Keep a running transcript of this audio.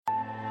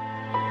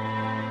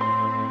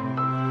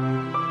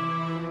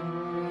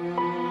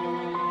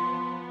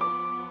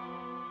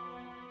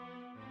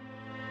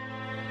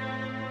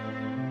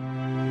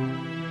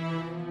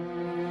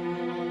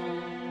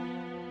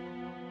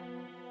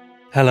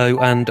Hello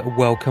and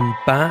welcome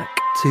back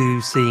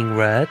to Seeing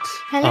Red.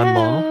 Hello, I'm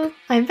Mark.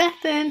 I'm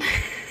Bethan.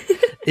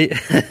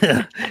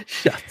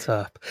 Shut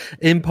up.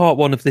 In part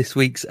one of this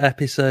week's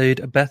episode,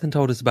 Bethan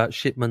told us about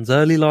Shipman's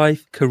early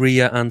life,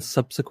 career and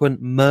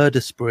subsequent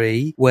murder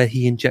spree, where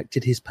he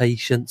injected his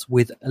patients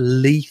with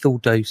lethal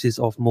doses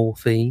of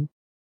morphine.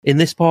 In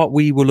this part,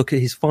 we will look at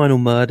his final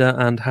murder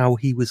and how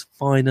he was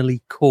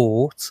finally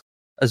caught,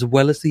 as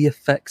well as the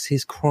effects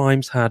his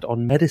crimes had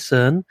on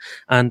medicine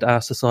and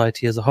our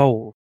society as a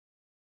whole.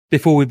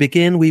 Before we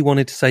begin, we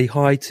wanted to say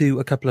hi to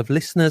a couple of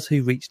listeners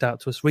who reached out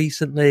to us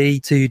recently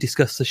to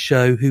discuss the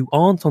show who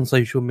aren't on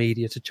social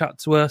media to chat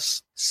to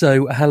us.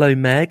 So hello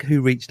Meg,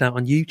 who reached out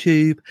on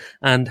YouTube,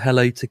 and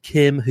hello to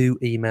Kim, who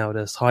emailed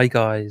us. Hi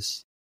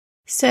guys.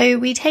 So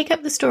we take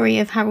up the story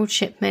of Harold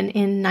Shipman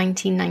in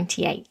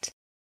 1998.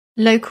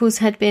 Locals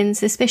had been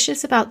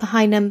suspicious about the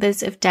high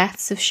numbers of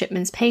deaths of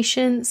Shipman's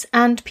patients,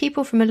 and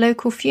people from a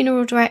local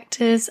funeral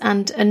director's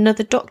and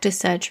another doctor's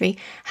surgery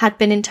had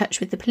been in touch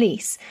with the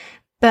police.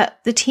 But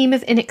the team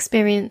of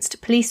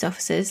inexperienced police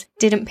officers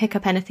didn't pick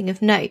up anything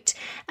of note,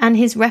 and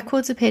his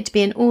records appeared to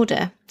be in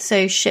order,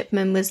 so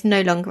Shipman was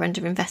no longer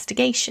under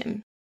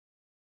investigation.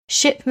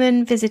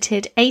 Shipman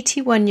visited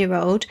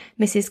 81-year-old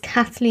Mrs.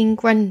 Kathleen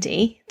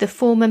Grundy, the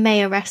former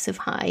mayoress of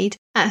Hyde,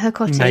 at her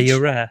cottage.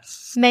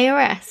 Mayoress.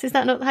 Mayoress, is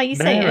that not how you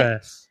say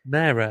it?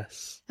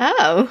 Mayoress.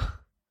 Oh,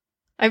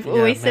 I've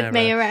always said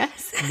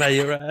mayoress.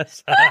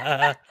 Mayoress.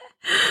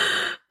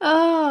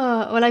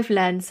 Oh, well, I've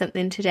learned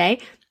something today.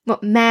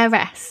 What,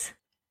 mayoress?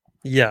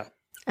 Yeah.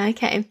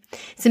 Okay.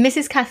 So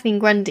Mrs. Kathleen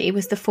Grundy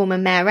was the former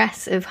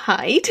mayoress of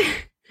Hyde.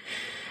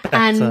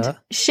 And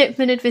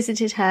Shipman had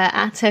visited her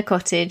at her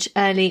cottage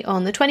early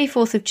on the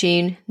 24th of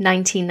June,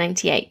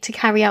 1998, to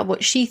carry out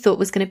what she thought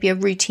was going to be a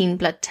routine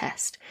blood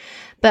test.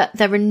 But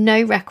there were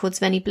no records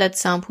of any blood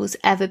samples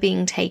ever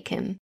being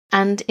taken.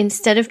 And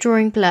instead of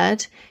drawing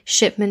blood,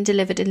 Shipman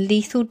delivered a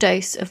lethal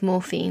dose of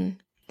morphine.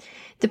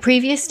 The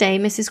previous day,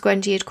 Mrs.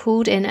 Grundy had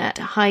called in at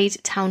Hyde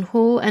Town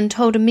Hall and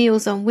told a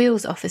Meals on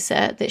Wheels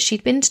officer that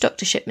she'd been to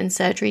Dr. Shipman's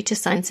surgery to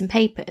sign some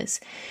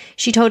papers.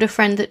 She told a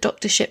friend that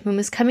Dr. Shipman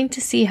was coming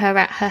to see her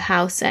at her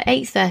house at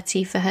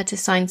 8:30 for her to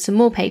sign some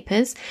more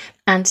papers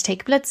and to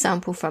take a blood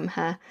sample from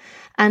her.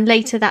 And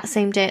later that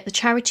same day at the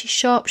charity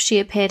shop, she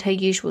appeared her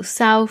usual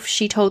self.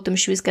 She told them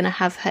she was going to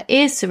have her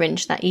ears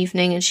syringed that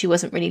evening and she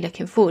wasn't really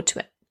looking forward to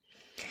it.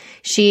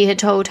 She had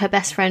told her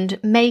best friend,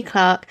 May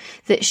Clark,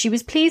 that she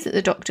was pleased that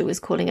the doctor was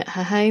calling at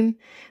her home,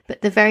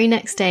 but the very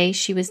next day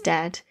she was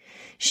dead.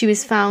 She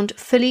was found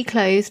fully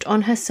clothed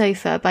on her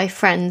sofa by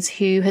friends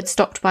who had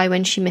stopped by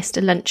when she missed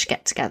a lunch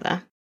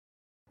get-together.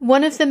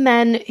 One of the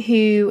men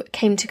who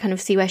came to kind of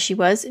see where she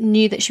was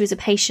knew that she was a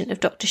patient of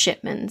Dr.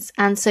 Shipman's,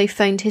 and so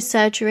phoned his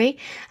surgery,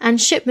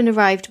 and Shipman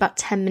arrived about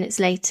 10 minutes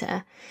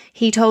later.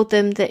 He told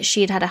them that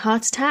she had had a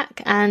heart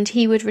attack, and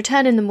he would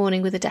return in the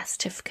morning with a death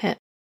certificate.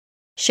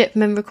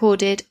 Shipman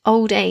recorded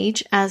old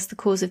age as the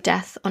cause of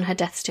death on her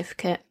death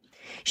certificate.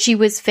 She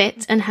was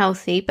fit and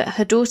healthy, but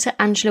her daughter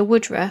Angela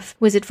Woodruff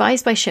was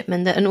advised by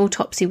Shipman that an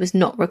autopsy was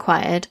not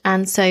required,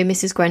 and so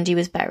Mrs. Grundy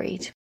was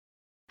buried.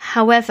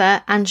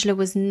 However, Angela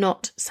was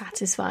not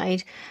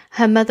satisfied.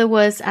 Her mother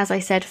was, as I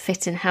said,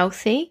 fit and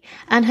healthy,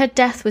 and her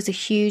death was a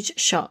huge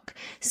shock,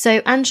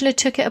 so Angela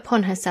took it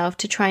upon herself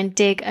to try and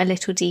dig a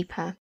little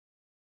deeper.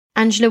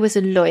 Angela was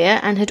a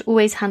lawyer and had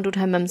always handled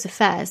her mum's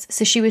affairs,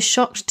 so she was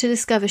shocked to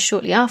discover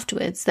shortly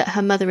afterwards that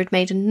her mother had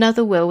made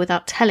another will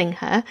without telling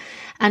her,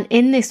 and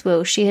in this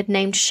will she had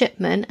named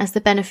Shipman as the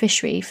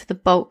beneficiary for the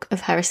bulk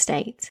of her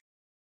estate.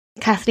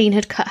 Kathleen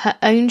had cut her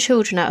own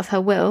children out of her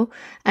will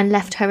and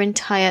left her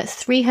entire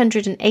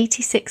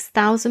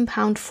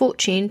 £386,000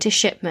 fortune to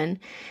Shipman,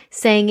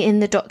 saying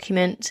in the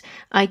document,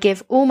 "I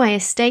give all my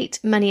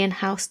estate, money and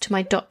house to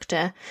my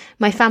doctor.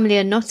 My family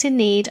are not in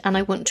need and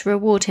I want to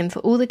reward him for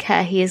all the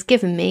care he has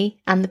given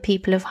me and the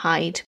people of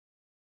Hyde."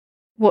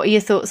 What are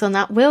your thoughts on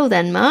that will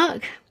then,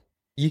 Mark?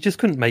 You just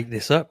couldn't make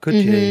this up, could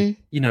you?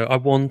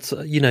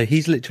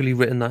 He's literally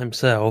written that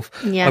himself.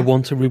 Yeah. I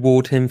want to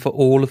reward him for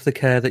all of the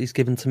care that he's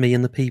given to me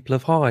and the people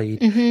of Hyde.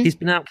 Mm-hmm. He's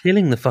been out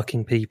killing the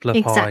fucking people of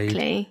Hyde.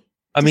 Exactly.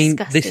 I mean,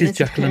 Disgusting, this is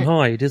Jekyll and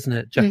Hyde, isn't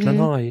it? Jekyll and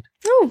Hyde.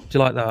 Oh. Do you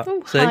like that?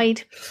 Oh, See?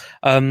 Hyde.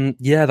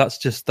 Yeah, that's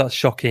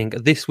shocking.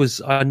 This was,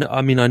 I know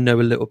a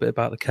little bit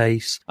about the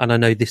case, and I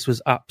know this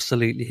was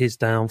absolutely his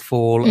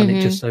downfall, and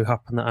it just so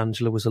happened that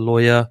Angela was a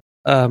lawyer.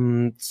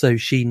 So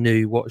she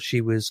knew what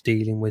she was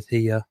dealing with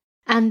here.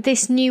 And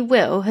this new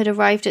will had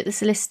arrived at the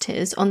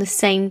solicitors on the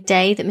same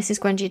day that Mrs.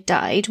 Grundy had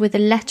died, with a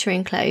letter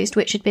enclosed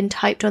which had been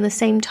typed on the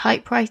same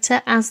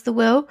typewriter as the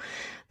will.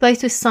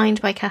 Both were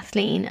signed by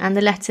Kathleen, and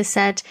the letter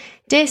said,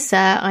 "Dear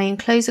Sir, I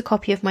enclose a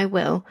copy of my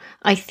will.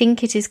 I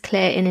think it is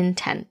clear in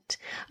intent.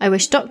 I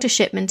wish Dr.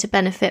 Shipman to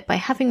benefit by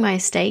having my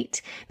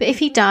estate, but if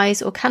he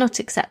dies or cannot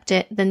accept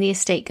it, then the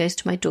estate goes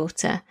to my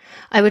daughter.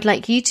 I would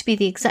like you to be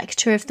the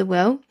executor of the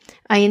will.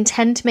 I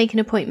intend to make an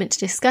appointment to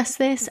discuss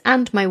this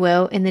and my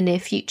will in the near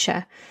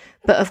future."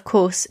 But of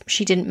course,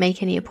 she didn't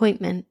make any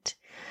appointment.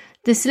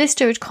 The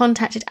solicitor had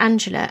contacted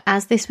Angela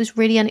as this was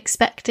really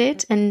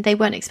unexpected and they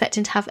weren't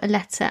expecting to have a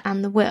letter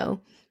and the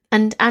will.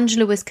 And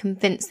Angela was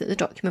convinced that the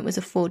document was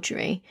a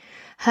forgery.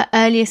 Her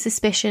earlier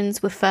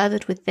suspicions were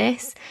furthered with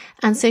this,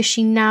 and so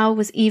she now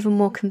was even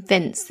more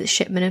convinced that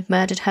Shipman had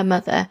murdered her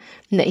mother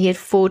and that he had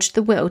forged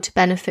the will to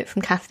benefit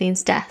from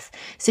Kathleen's death.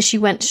 So she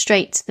went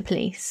straight to the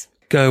police.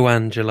 Go,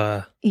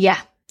 Angela. Yeah,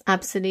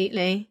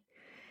 absolutely.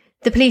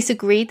 The police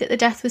agreed that the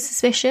death was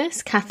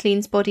suspicious.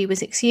 Kathleen's body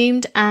was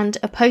exhumed and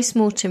a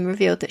post-mortem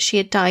revealed that she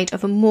had died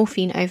of a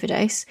morphine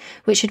overdose,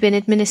 which had been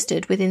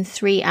administered within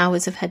 3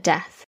 hours of her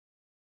death.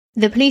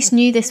 The police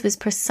knew this was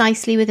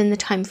precisely within the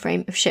time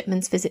frame of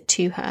Shipman's visit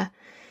to her.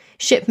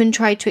 Shipman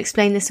tried to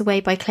explain this away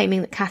by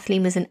claiming that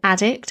Kathleen was an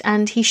addict,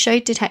 and he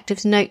showed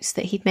detectives notes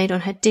that he'd made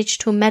on her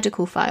digital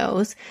medical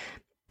files,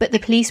 but the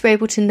police were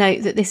able to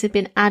note that this had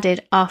been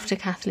added after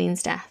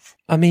Kathleen's death.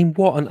 I mean,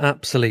 what an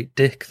absolute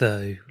dick,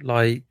 though.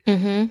 Like,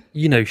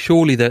 you know,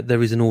 surely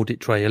there is an audit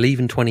trail.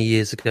 Even 20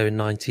 years ago in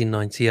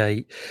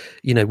 1998,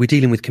 you know, we're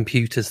dealing with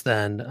computers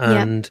then,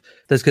 and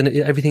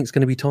everything's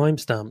going to be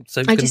timestamped.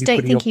 So I just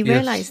don't think he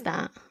realised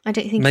that. I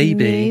don't think he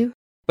knew.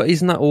 But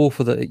isn't that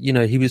awful that, you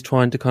know, he was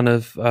trying to kind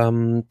of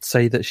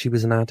say that she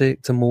was an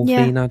addict, a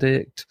morphine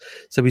addict.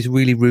 So he's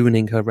really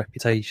ruining her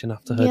reputation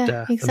after her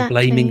death and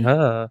blaming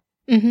her.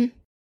 Mm-hmm.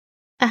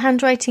 A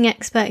handwriting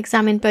expert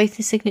examined both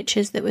the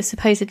signatures that were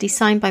supposedly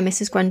signed by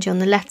Mrs. Grundy on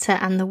the letter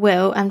and the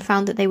will and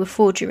found that they were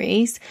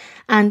forgeries,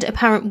 and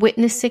apparent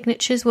witness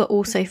signatures were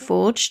also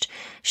forged.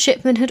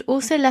 Shipman had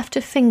also left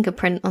a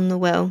fingerprint on the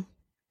will.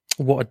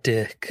 What a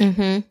dick.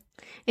 Mm-hmm.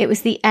 It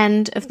was the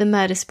end of the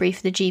murder spree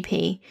for the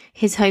GP.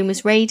 His home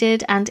was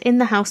raided, and in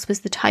the house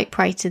was the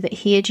typewriter that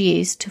he had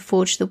used to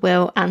forge the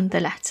will and the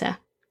letter.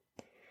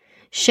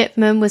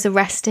 Shipman was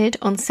arrested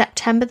on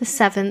September the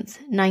 7th,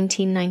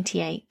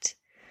 1998.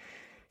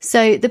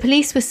 So the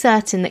police were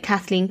certain that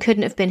Kathleen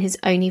couldn't have been his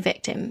only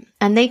victim,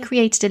 and they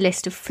created a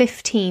list of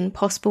 15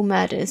 possible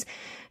murders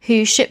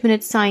who Shipman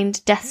had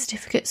signed death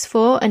certificates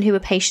for and who were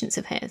patients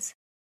of his.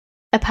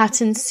 A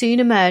pattern soon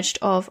emerged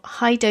of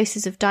high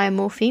doses of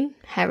diamorphine,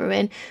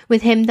 heroin,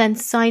 with him then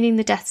signing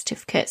the death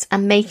certificates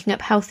and making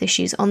up health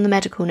issues on the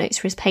medical notes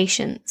for his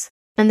patients.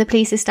 And the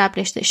police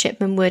established that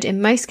Shipman would,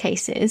 in most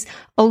cases,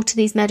 alter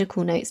these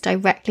medical notes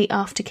directly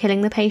after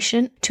killing the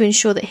patient to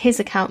ensure that his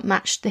account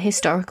matched the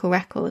historical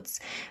records.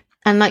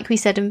 And like we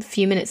said a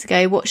few minutes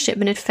ago, what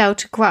Shipman had failed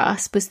to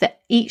grasp was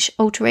that each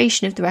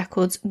alteration of the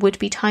records would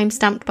be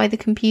time-stamped by the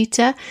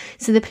computer,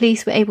 so the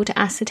police were able to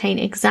ascertain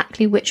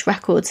exactly which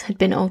records had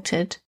been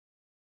altered.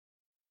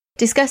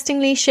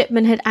 Disgustingly,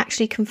 Shipman had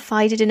actually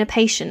confided in a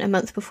patient a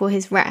month before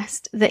his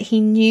arrest that he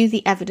knew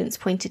the evidence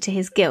pointed to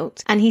his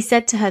guilt, and he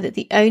said to her that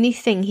the only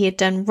thing he had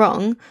done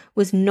wrong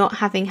was not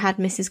having had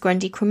Mrs.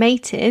 Grundy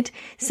cremated,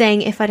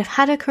 saying, "If I'd have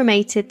had her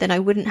cremated, then I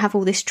wouldn't have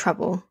all this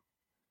trouble."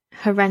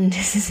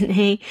 Horrendous, isn't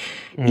he?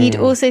 He'd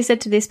also said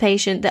to this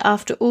patient that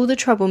after all the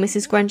trouble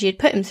Mrs. Grundy had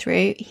put him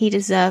through, he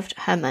deserved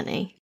her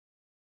money.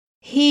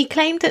 He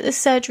claimed that the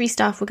surgery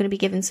staff were going to be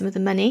given some of the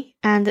money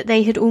and that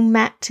they had all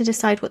met to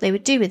decide what they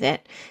would do with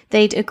it.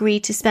 They'd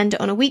agreed to spend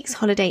it on a week's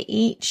holiday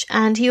each,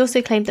 and he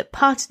also claimed that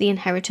part of the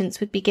inheritance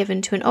would be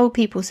given to an old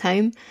people's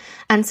home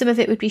and some of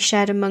it would be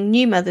shared among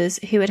new mothers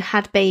who had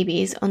had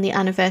babies on the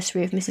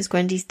anniversary of Mrs.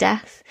 Grundy's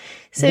death.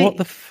 So, what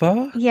the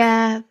fuck?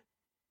 Yeah.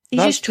 He's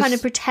That's just trying to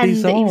pretend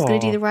bizarre. that he was going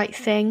to do the right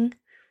thing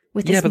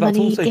with this but that's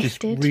money also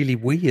gifted. Just really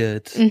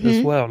weird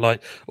as well.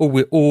 Like,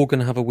 we're all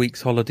going to have a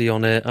week's holiday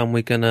on it and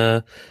we're going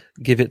to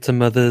give it to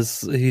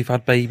mothers who've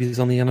had babies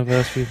on the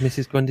anniversary of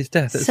Mrs. Grundy's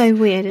death. So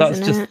weird, isn't it? That's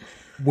just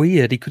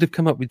weird. He could have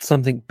come up with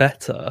something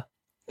better.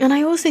 And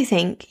I also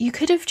think you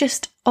could have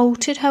just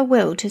altered her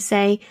will to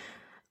say,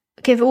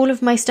 give all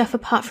of my stuff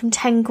apart from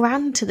 10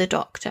 grand to the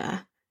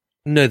doctor.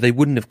 No, they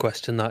wouldn't have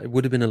questioned that. It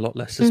would have been a lot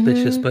less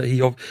suspicious, but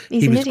he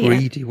was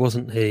greedy,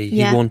 wasn't he?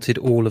 Yeah. He wanted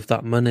all of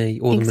that money,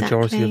 or the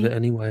majority of it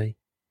anyway.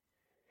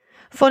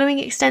 Following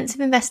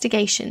extensive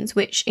investigations,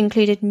 which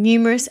included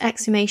numerous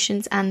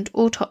exhumations and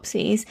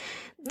autopsies,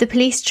 the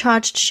police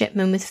charged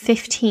Shipman with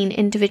 15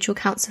 individual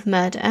counts of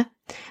murder,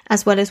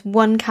 as well as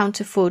 1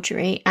 count of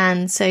forgery,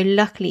 and so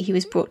luckily he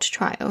was brought to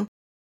trial.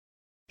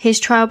 His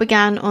trial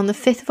began on the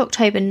 5th of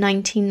October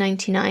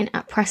 1999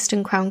 at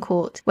Preston Crown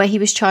Court, where he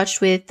was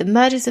charged with the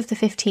murders of the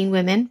 15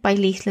 women by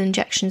lethal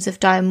injections of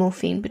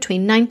diamorphine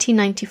between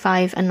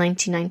 1995 and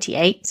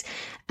 1998,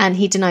 and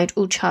he denied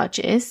all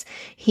charges.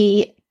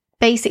 He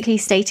basically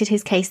stated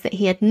his case that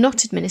he had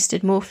not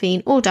administered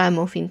morphine or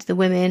diamorphine to the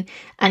women,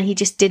 and he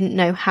just didn't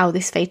know how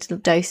this fatal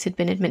dose had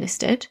been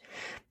administered.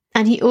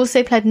 And he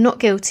also pled not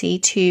guilty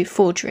to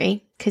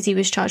forgery, because he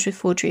was charged with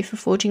forgery for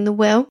forging the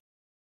will.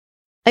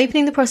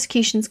 Opening the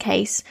prosecution's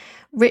case,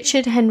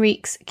 Richard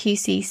Henriques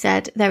QC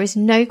said, "There is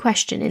no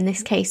question in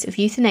this case of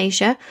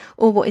euthanasia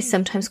or what is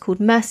sometimes called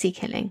mercy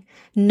killing.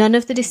 None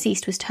of the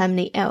deceased was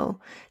terminally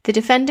ill. The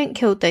defendant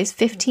killed those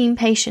 15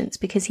 patients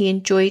because he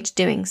enjoyed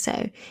doing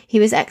so. He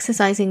was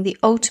exercising the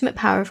ultimate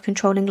power of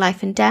controlling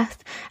life and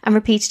death and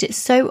repeated it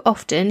so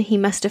often he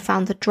must have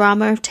found the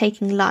drama of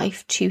taking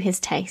life to his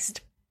taste."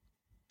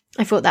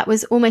 I thought that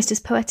was almost as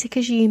poetic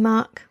as you,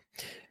 Mark.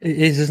 It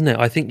is, isn't it?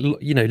 I think,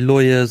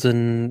 lawyers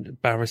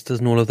and barristers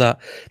and all of that,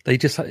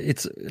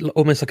 it's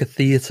almost like a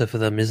theatre for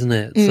them, isn't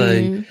it?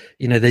 So,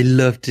 they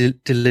love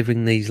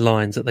delivering these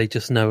lines that they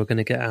just know are going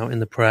to get out in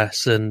the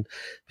press and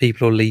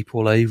people will leap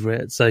all over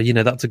it. So,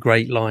 that's a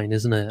great line,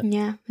 isn't it?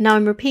 Yeah. Now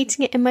I'm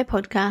repeating it in my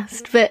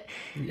podcast, but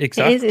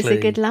exactly. It's a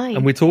good line.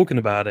 And we're talking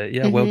about it.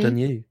 Yeah, well done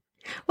you.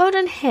 Well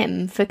done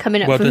him for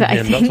coming up with it,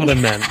 I think. That's what I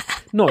meant.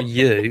 Not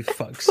you,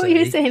 fuck's sake. What you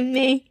were saying,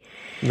 me?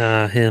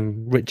 Nah,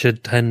 him.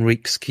 Richard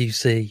Henriques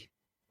QC.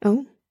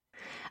 Oh.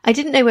 I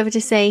didn't know whether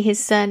to say his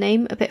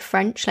surname a bit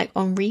French, like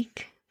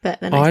Henrique,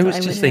 but then I was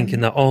just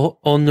thinking that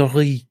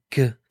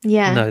Henrique.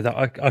 Yeah. No, that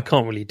I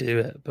can't really do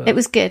it. But it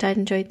was good. I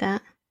enjoyed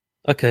that.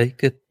 Okay,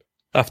 good.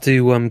 I have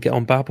to get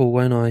on Babbel,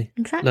 won't I?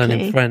 Exactly.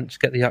 Learning French,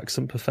 get the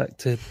accent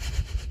perfected.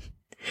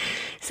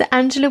 So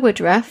Angela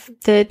Woodruff,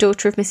 the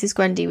daughter of Mrs.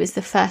 Grundy, was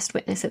the first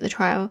witness at the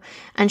trial,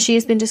 and she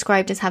has been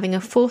described as having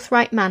a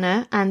forthright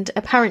manner and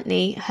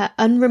apparently her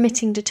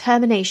unremitting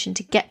determination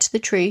to get to the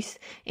truth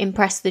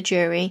impressed the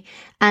jury,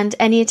 and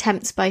any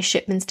attempts by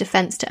Shipman's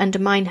defence to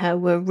undermine her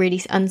were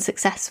really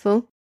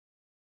unsuccessful.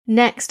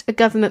 Next, a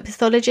government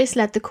pathologist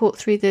led the court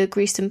through the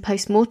gruesome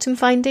post-mortem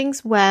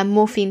findings, where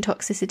morphine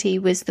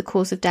toxicity was the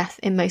cause of death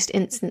in most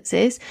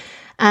instances,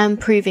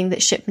 proving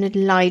that Shipman had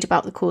lied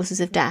about the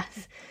causes of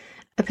death.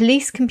 A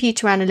police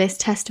computer analyst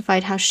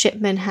testified how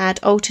Shipman had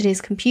altered his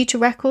computer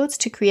records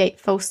to create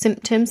false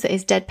symptoms that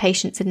his dead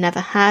patients had never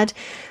had,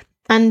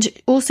 and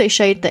also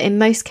showed that in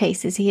most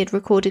cases he had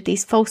recorded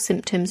these false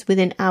symptoms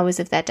within hours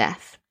of their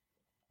death.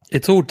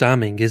 It's all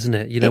damning, isn't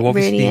it?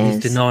 Obviously really he's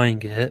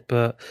denying it,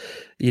 but,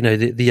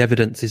 the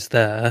evidence is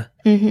there.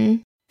 Mm-hmm.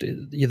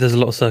 There's a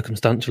lot of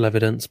circumstantial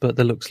evidence, but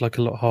there looks like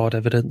a lot of hard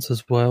evidence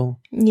as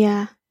well.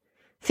 Yeah.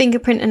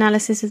 Fingerprint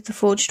analysis of the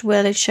forged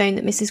will had shown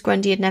that Mrs.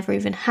 Grundy had never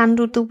even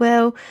handled the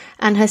will,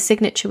 and her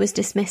signature was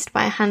dismissed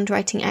by a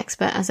handwriting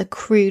expert as a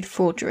crude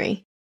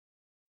forgery.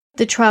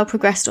 The trial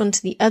progressed on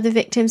to the other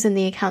victims and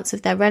the accounts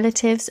of their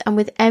relatives, and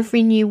with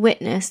every new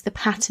witness, the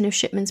pattern of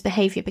Shipman's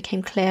behaviour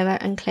became clearer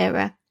and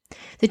clearer.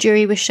 The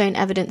jury was shown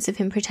evidence of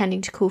him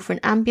pretending to call for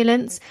an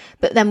ambulance,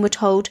 but then were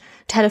told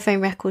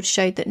telephone records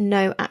showed that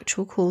no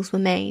actual calls were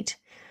made.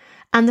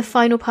 And the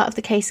final part of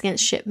the case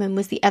against Shipman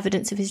was the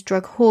evidence of his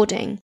drug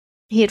hoarding.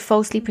 He had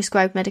falsely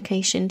prescribed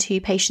medication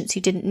to patients who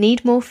didn't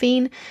need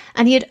morphine,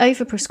 and he had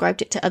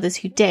overprescribed it to others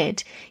who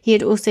did. He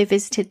had also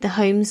visited the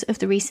homes of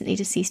the recently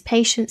deceased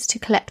patients to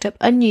collect up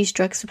unused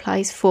drug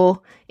supplies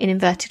for, in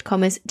inverted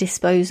commas,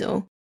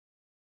 disposal.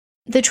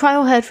 The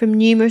trial heard from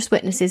numerous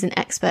witnesses and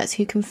experts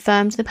who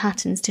confirmed the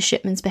patterns to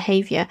Shipman's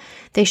behaviour.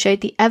 They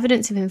showed the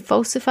evidence of him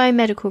falsifying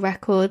medical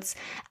records,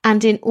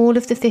 and in all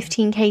of the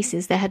 15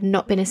 cases there had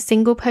not been a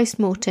single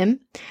post-mortem,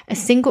 a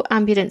single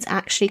ambulance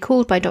actually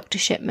called by Dr.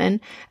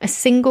 Shipman, a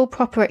single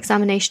proper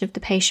examination of the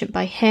patient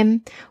by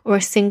him, or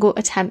a single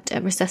attempt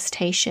at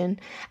resuscitation,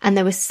 and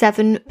there were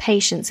 7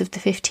 patients of the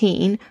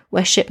 15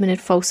 where Shipman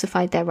had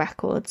falsified their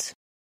records.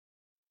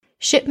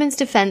 Shipman's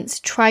defence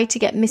tried to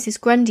get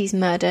Mrs. Grundy's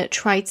murder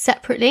tried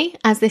separately,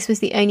 as this was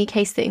the only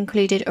case that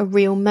included a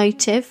real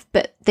motive,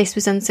 but this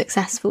was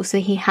unsuccessful, so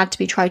he had to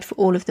be tried for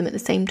all of them at the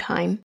same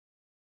time.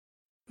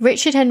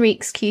 Richard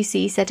Henriques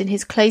QC said in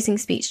his closing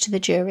speech to the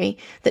jury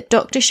that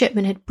Dr.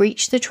 Shipman had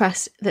breached the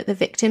trust that the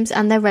victims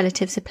and their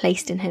relatives had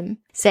placed in him,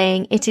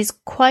 saying, "It is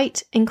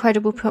quite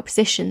incredible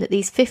proposition that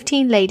these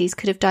 15 ladies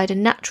could have died a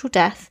natural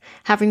death,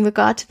 having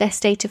regard to their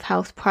state of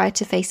health prior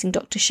to facing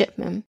Dr.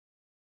 Shipman."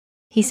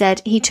 He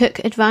said he took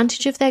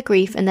advantage of their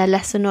grief and their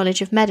lesser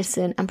knowledge of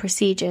medicine and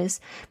procedures.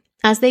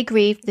 As they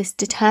grieved, this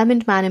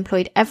determined man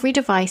employed every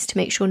device to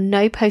make sure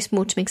no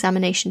post-mortem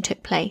examination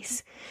took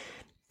place.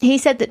 He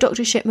said that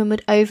Dr. Shipman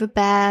would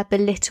overbear,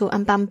 belittle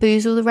and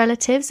bamboozle the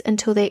relatives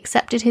until they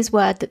accepted his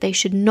word that they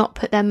should not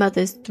put their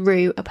mothers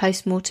through a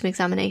post-mortem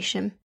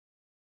examination.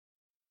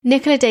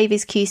 Nicola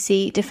Davies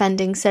QC,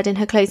 defending, said in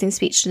her closing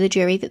speech to the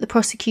jury that the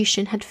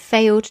prosecution had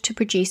failed to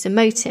produce a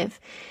motive.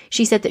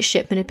 She said that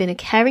Shipman had been a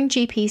caring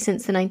GP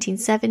since the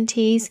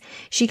 1970s.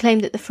 She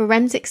claimed that the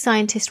forensic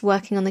scientist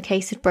working on the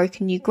case had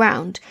broken new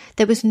ground.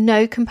 There was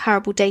no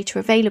comparable data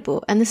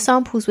available, and the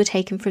samples were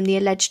taken from the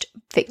alleged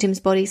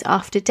victims' bodies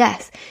after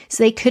death,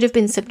 so they could have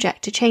been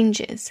subject to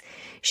changes.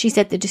 She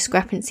said the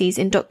discrepancies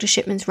in Dr.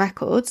 Shipman's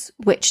records,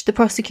 which the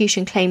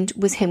prosecution claimed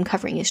was him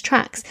covering his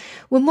tracks,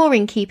 were more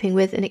in keeping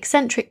with an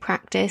eccentric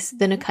practice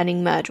than a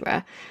cunning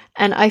murderer.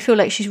 And I feel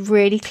like she's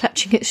really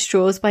clutching at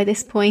straws by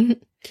this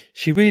point.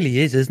 She really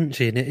is, isn't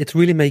she? And it's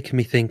really making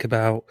me think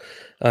about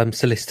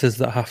solicitors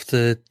that have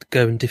to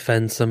go and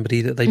defend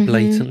somebody that they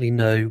blatantly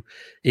know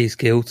is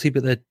guilty,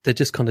 but they're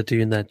just kind of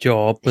doing their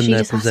job when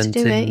they're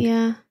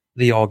presenting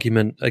the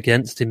argument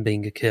against him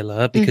being a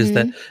killer, because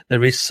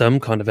there is some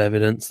kind of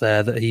evidence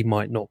there that he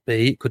might not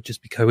be. It could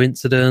just be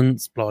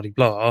coincidence, blah, blah,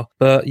 blah.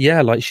 But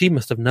yeah, like she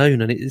must have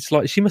known, and it's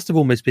like she must have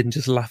almost been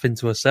just laughing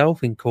to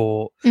herself in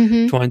court,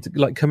 trying to,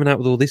 like, coming out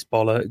with all this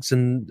bollocks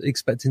and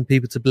expecting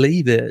people to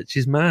believe it.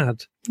 She's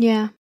mad.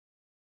 Yeah.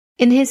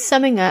 In his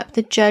summing up,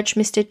 the judge,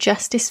 Mr.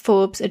 Justice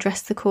Forbes,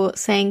 addressed the court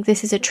saying,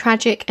 "This is a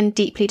tragic and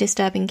deeply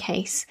disturbing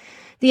case.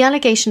 The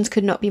allegations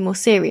could not be more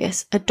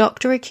serious. A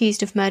doctor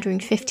accused of murdering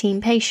 15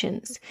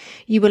 patients.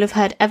 You will have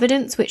heard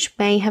evidence which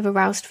may have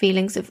aroused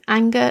feelings of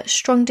anger,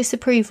 strong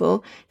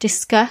disapproval,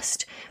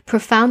 disgust,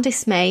 profound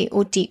dismay,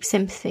 or deep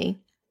sympathy.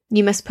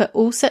 You must put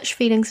all such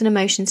feelings and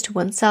emotions to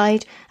one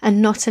side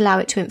and not allow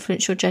it to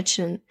influence your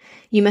judgment.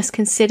 You must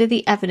consider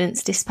the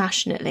evidence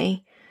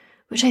dispassionately."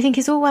 Which I think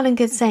is all well and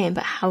good saying,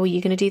 but how are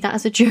you going to do that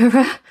as a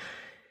juror?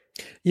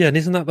 Yeah, and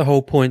isn't that the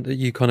whole point, that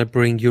you kind of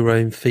bring your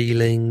own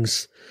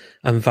feelings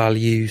and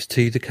values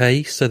to the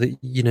case so that,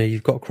 you know,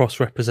 you've got a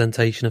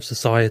cross-representation of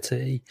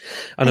society?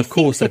 And of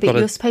course, so, but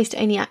you're supposed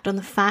to only act on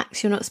the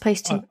facts. You're not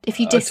supposed to, if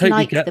you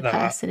dislike the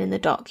person in the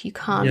doc, you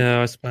can't.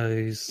 Yeah, I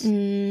suppose. I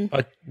I'm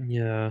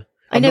know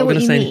not what going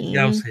to you say mean. anything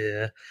else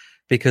here,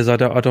 because I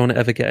don't want it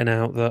ever getting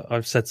out that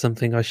I've said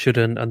something I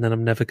shouldn't, and then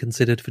I'm never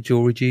considered for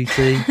jury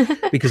duty,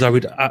 because I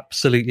would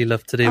absolutely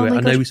love to do it.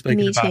 I know we've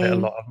spoken about it a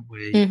lot, haven't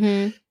we?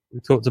 Mm-hmm. We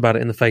talked about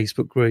it in the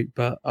Facebook group,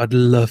 but I'd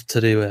love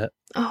to do it.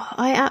 Oh,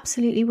 I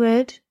absolutely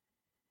would.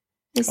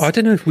 I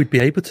don't know if we'd be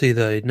able to,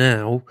 though,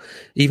 now.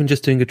 Even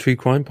just doing a true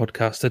crime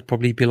podcast, I'd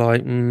probably be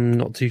like,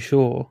 not too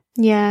sure.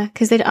 Yeah,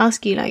 because they'd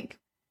ask you, like,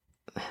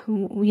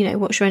 you know,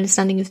 what's your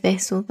understanding of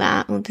this or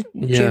that, or the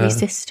jury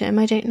system?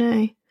 I don't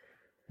know.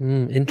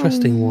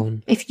 Interesting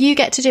one. If you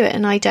get to do it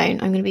and I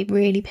don't, I'm going to be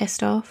really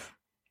pissed off.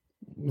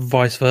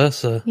 Vice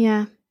versa.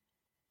 Yeah.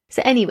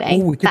 So anyway,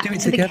 we could do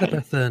it together,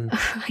 Bethan.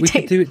 We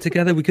could do it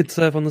together. We could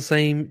serve on the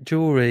same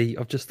jury.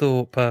 I've just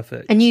thought,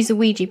 perfect. And use a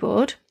Ouija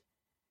board.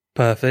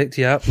 Perfect,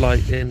 yeah,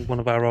 like in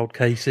one of our old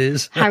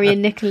cases. Harry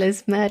and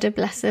Nicola's murder,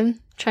 bless them.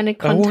 Trying to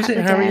contact the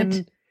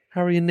dead.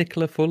 Harry and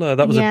Nicola Fuller.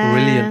 That was a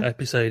brilliant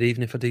episode,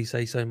 even if I do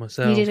say so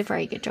myself. You did a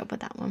very good job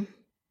with that one.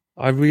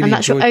 And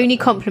that's your only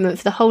compliment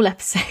for the whole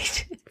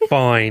episode.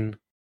 Fine.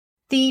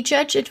 The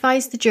judge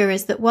advised the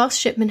jurors that whilst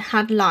Shipman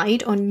had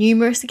lied on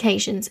numerous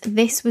occasions,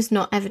 this was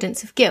not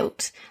evidence of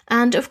guilt.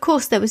 And of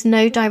course, there was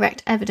no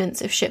direct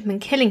evidence of Shipman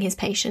killing his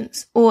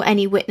patients, or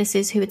any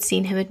witnesses who had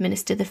seen him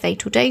administer the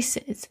fatal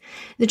doses.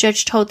 The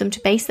judge told them to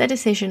base their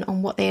decision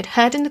on what they had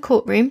heard in the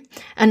courtroom,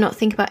 and not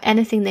think about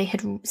anything they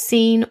had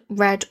seen,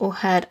 read, or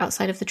heard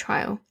outside of the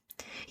trial.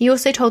 He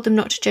also told them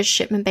not to judge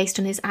Shipman based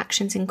on his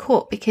actions in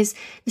court, because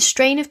the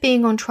strain of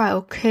being on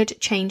trial could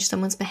change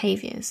someone's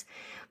behaviours.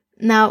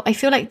 Now, I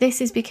feel like this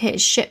is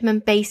because Shipman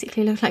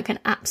basically looked like an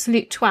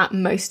absolute twat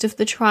most of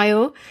the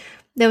trial.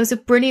 There was a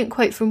brilliant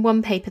quote from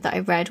one paper that I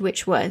read,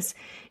 which was,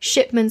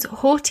 "Shipman's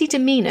haughty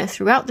demeanour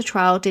throughout the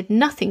trial did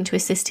nothing to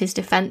assist his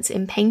defence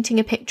in painting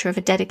a picture of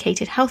a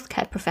dedicated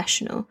healthcare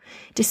professional.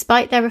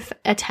 Despite their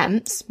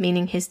attempts,"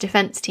 meaning his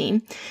defence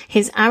team,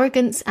 "his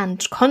arrogance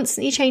and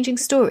constantly changing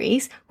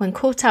stories, when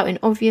caught out in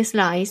obvious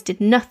lies,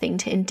 did nothing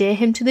to endear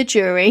him to the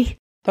jury."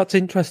 That's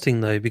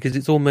interesting, though, because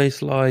it's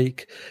almost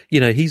like, you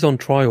know, he's on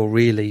trial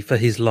really for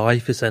his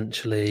life,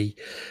 essentially,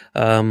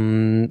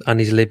 and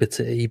his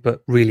liberty,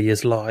 but really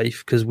his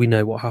life, because we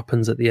know what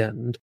happens at the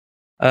end.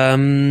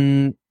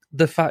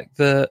 The fact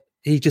that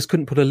he just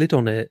couldn't put a lid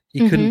on it.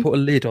 He couldn't put a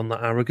lid on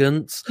that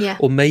arrogance. Yeah.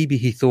 Or maybe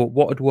he thought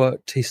what had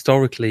worked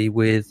historically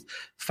with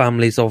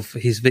families of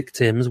his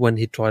victims when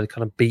he'd try to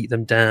kind of beat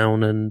them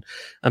down and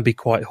be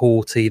quite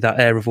haughty, that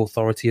air of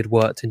authority had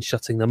worked in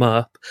shutting them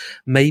up.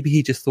 Maybe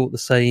he just thought the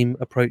same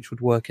approach would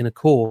work in a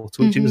court,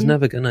 which it was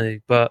never going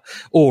to.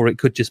 Or it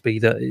could just be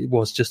that it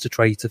was just a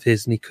trait of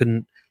his and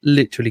he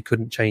literally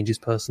couldn't change his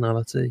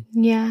personality.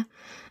 Yeah.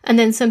 And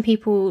then some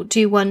people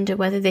do wonder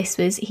whether this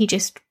was, he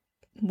just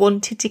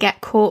wanted to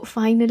get caught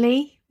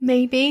finally,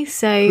 maybe.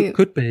 So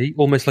could be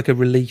almost like a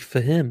relief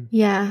for him.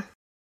 Yeah.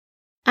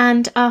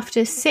 And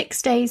after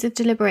 6 days of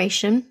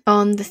deliberation,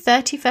 on the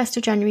 31st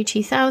of January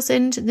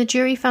 2000, the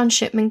jury found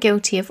Shipman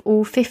guilty of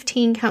all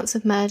 15 counts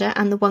of murder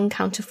and the 1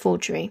 count of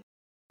forgery.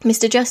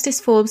 Mr. Justice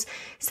Forbes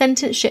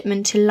sentenced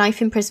Shipman to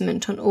life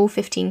imprisonment on all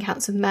 15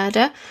 counts of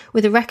murder,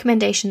 with a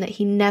recommendation that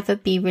he never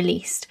be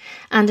released,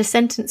 and a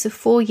sentence of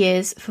 4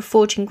 years for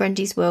forging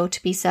Grundy's will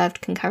to be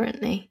served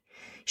concurrently.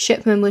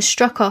 Shipman was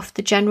struck off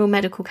the General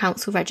Medical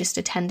Council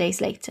register 10 days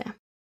later.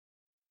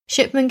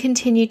 Shipman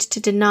continued to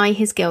deny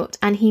his guilt,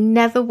 and he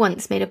never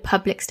once made a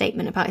public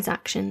statement about his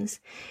actions.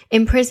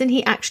 In prison,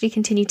 he actually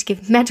continued to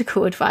give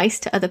medical advice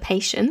to other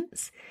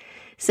patients.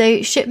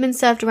 So Shipman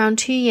served around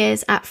 2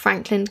 years at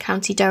Franklin,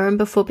 County Durham,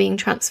 before being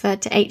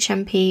transferred to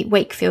HMP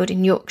Wakefield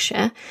in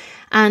Yorkshire.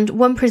 And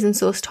one prison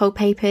source told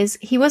Papers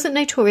he wasn't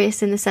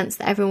notorious in the sense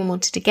that everyone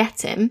wanted to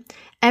get him.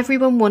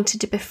 Everyone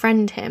wanted to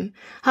befriend him.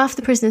 Half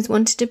the prisoners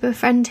wanted to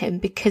befriend him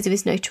because of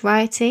his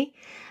notoriety.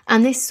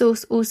 And this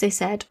source also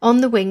said, on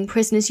the wing,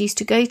 prisoners used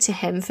to go to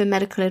him for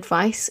medical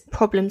advice,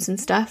 problems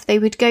and stuff. They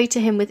would go to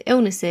him with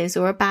illnesses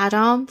or a bad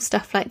arm,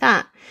 stuff like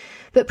that.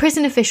 But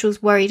prison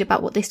officials worried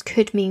about what this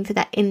could mean for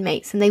their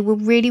inmates, and they were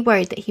really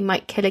worried that he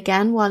might kill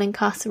again while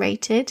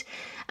incarcerated.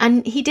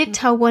 And he did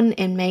tell one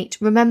inmate,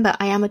 "Remember,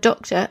 I am a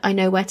doctor, I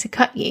know where to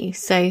cut you,"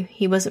 so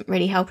he wasn't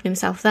really helping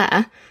himself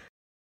there.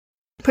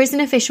 Prison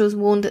officials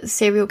warned that the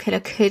serial killer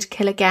could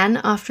kill again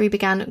after he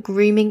began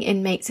grooming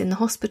inmates in the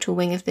hospital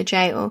wing of the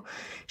jail.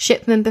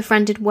 Shipman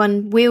befriended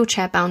one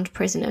wheelchair-bound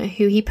prisoner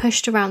who he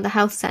pushed around the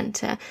health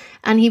centre,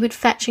 and he would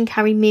fetch and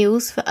carry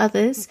meals for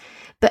others,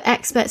 but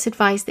experts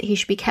advised that he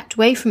should be kept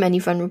away from any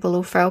vulnerable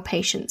or frail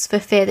patients for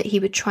fear that he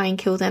would try and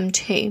kill them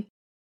too.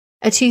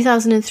 A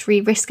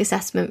 2003 risk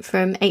assessment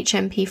from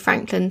HMP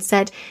Franklin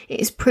said it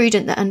is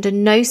prudent that under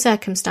no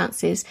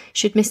circumstances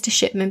should Mr.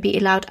 Shipman be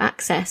allowed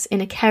access in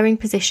a caring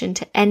position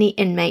to any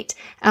inmate,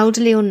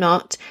 elderly or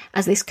not,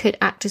 as this could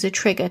act as a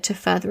trigger to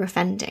further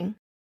offending.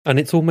 And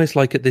it's almost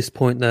like at this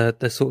point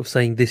they're sort of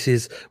saying this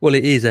is, well,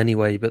 it is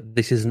anyway, but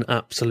this is an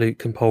absolute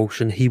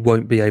compulsion. He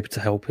won't be able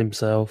to help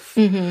himself.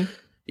 Mm-hmm.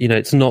 You know,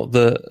 it's not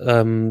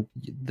that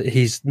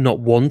he's not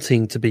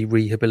wanting to be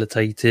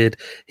rehabilitated.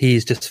 He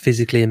is just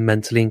physically and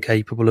mentally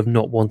incapable of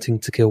not wanting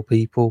to kill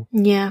people.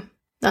 Yeah,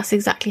 that's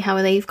exactly how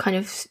they've kind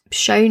of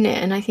shown it.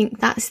 And I think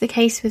that's the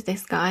case with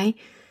this guy.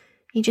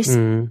 He just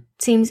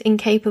seems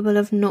incapable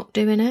of not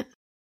doing it.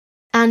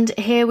 And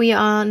here we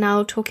are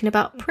now talking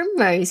about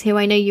Primrose, who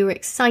I know you were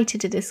excited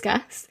to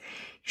discuss.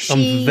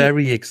 I'm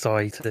very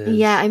excited.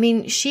 Yeah, I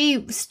mean,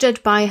 she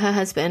stood by her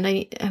husband.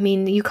 I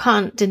mean, you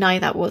can't deny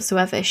that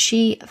whatsoever.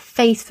 She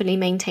faithfully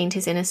maintained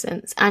his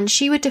innocence, and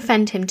she would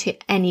defend him to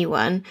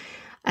anyone.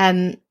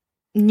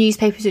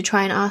 Newspapers would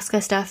try and ask her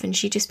stuff, and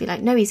she'd just be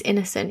like, no, he's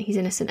innocent.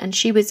 And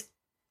she was,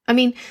 I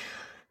mean,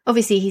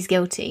 obviously he's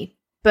guilty,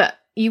 but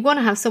you want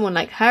to have someone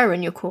like her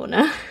in your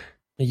corner.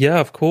 Yeah,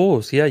 of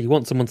course. Yeah, you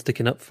want someone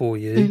sticking up for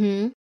you.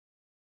 Mm-hmm.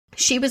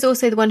 She was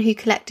also the one who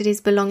collected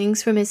his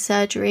belongings from his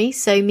surgery,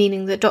 so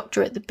meaning the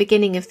doctor at the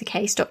beginning of the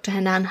case, Dr.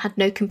 Hanan, had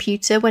no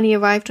computer when he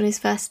arrived on his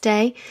first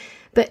day.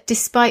 But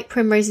despite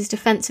Primrose's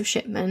defence of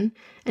Shipman,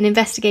 an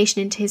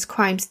investigation into his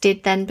crimes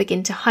did then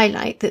begin to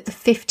highlight that the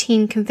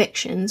 15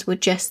 convictions were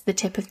just the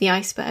tip of the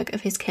iceberg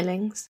of his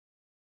killings.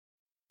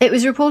 It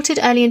was reported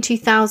early in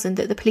 2000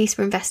 that the police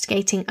were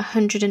investigating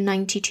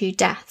 192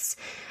 deaths,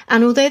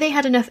 and although they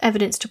had enough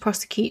evidence to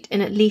prosecute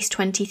in at least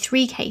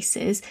 23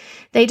 cases,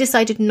 they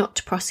decided not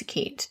to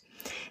prosecute.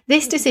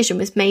 This decision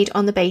was made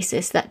on the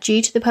basis that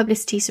due to the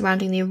publicity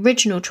surrounding the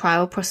original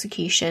trial,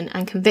 prosecution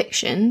and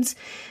convictions,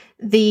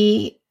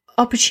 the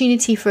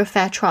opportunity for a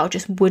fair trial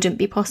just wouldn't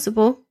be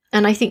possible.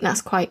 And I think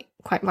that's quite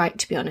right,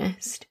 to be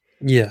honest.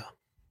 Yeah.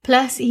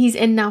 Plus, he's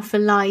in now for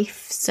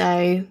life,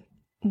 so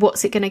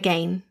what's it going to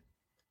gain?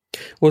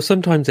 Well,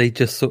 sometimes they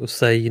just sort of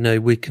say, you know,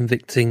 we're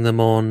convicting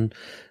them on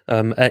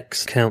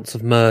X counts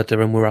of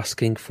murder and we're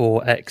asking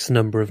for X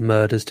number of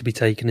murders to be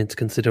taken into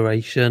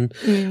consideration.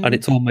 And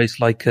it's almost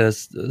like a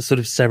sort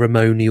of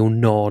ceremonial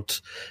nod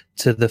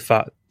to the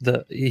fact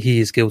that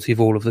he is guilty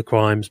of all of the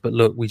crimes. But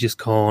look, we just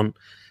can't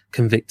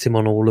convict him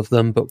on all of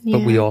them. But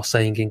we are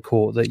saying in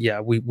court that,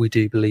 yeah, we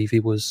do believe he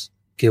was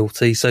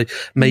guilty. So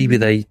maybe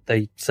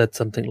they said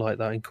something like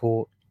that in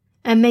court.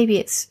 And maybe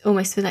it's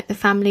almost for like the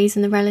families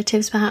and the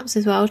relatives perhaps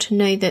as well to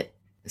know that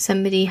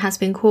somebody has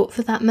been caught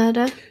for that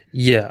murder.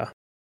 Yeah.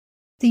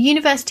 The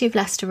University of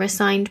Leicester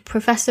assigned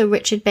Professor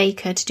Richard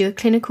Baker to do a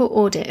clinical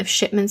audit of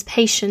Shipman's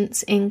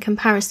patients in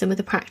comparison with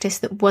a practice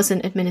that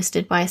wasn't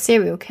administered by a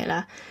serial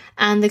killer,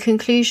 and the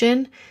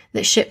conclusion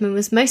that Shipman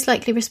was most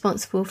likely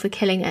responsible for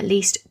killing at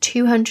least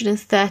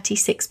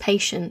 236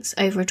 patients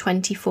over a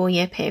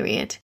 24-year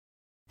period.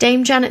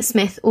 Dame Janet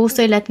Smith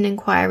also led an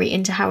inquiry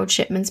into Harold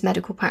Shipman's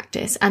medical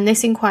practice, and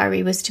this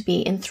inquiry was to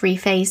be in 3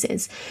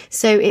 phases.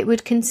 So it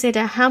would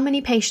consider how many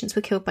patients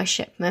were killed by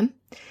Shipman,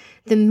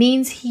 the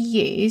means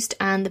he used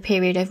and the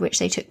period over which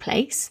they took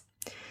place.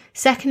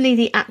 Secondly,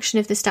 the action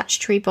of the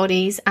statutory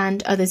bodies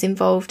and others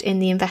involved in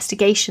the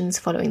investigations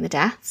following the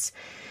deaths.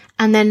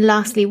 And then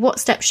lastly, what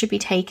steps should be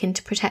taken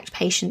to protect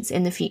patients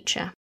in the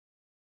future.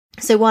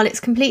 So while it's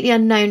completely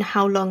unknown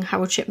how long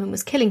Harold Shipman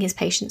was killing his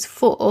patients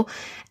for,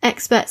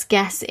 experts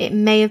guess it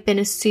may have been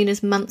as soon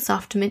as months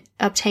after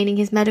obtaining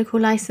his medical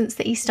licence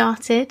that he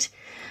started.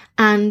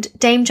 And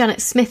Dame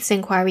Janet Smith's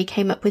inquiry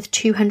came up with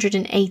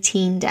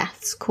 218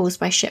 deaths caused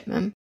by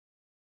Shipman.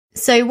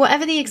 So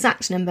whatever the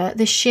exact number,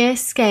 the sheer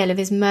scale of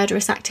his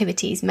murderous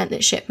activities meant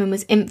that Shipman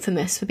was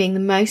infamous for being the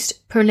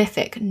most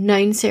prolific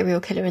known serial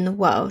killer in the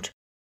world.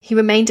 He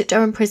remained at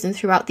Durham Prison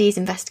throughout these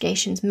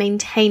investigations,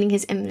 maintaining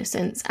his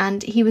innocence,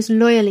 and he was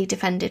loyally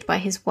defended by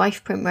his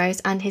wife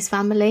Primrose and his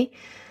family.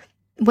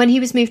 When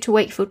he was moved to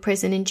Wakefield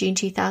Prison in June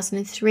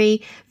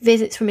 2003,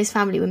 visits from his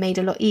family were made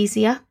a lot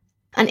easier.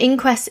 An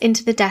inquest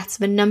into the deaths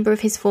of a number of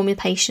his former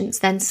patients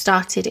then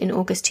started in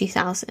August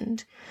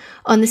 2000.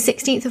 On the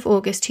 16th of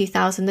August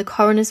 2000, the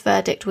coroner's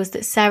verdict was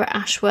that Sarah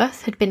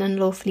Ashworth had been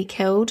unlawfully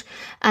killed,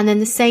 and then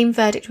the same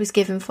verdict was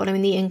given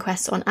following the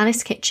inquests on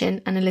Alice Kitchen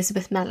and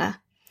Elizabeth Meller.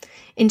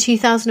 In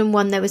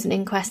 2001, there was an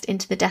inquest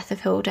into the death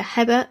of Hilda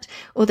Hebert,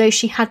 although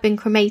she had been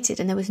cremated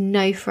and there was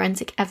no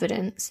forensic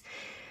evidence.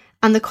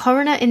 And the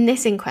coroner in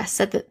this inquest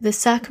said that the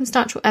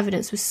circumstantial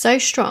evidence was so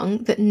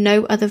strong that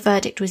no other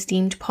verdict was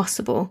deemed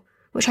possible,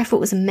 which I thought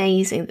was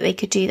amazing that they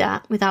could do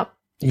that without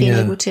being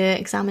able to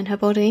examine her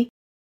body.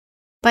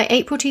 By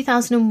April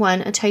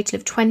 2001, a total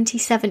of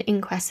 27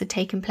 inquests had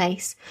taken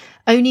place.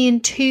 Only in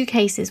 2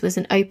 cases was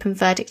an open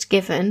verdict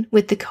given,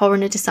 with the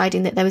coroner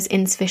deciding that there was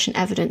insufficient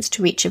evidence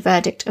to reach a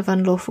verdict of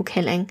unlawful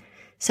killing.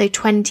 So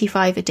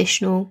 25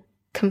 additional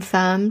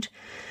confirmed.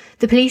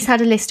 The police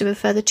had a list of a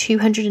further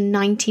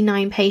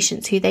 299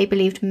 patients who they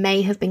believed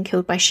may have been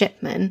killed by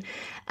Shipman,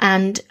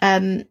 and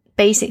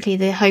basically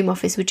the Home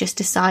Office would just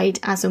decide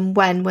as and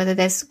when whether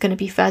there's going to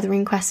be further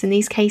inquests in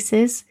these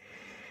cases.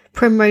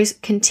 Primrose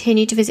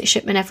continued to visit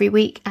Shipman every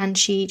week, and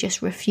she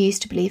just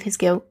refused to believe his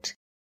guilt.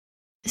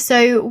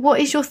 So what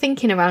is your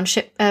thinking around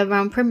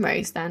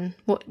Primrose then?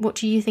 What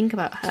do you think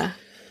about her?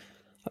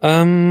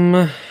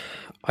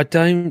 I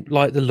don't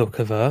like the look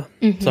of her.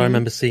 Mm-hmm. So I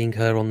remember seeing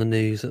her on the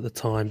news at the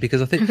time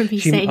because I think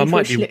she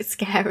looked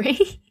scary.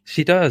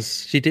 She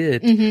does. She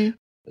did. Mm-hmm.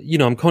 You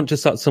know, I'm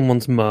conscious that's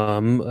someone's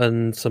mum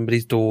and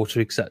somebody's daughter,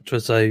 etc.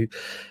 So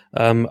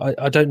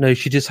I don't know.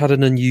 She just had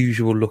an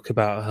unusual look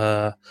about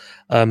her.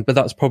 But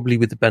that's probably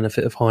with the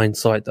benefit of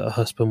hindsight that her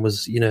husband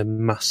was, you know, a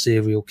mass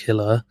serial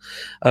killer.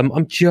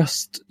 I'm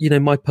just, you know,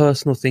 my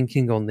personal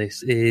thinking on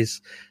this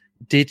is,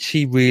 did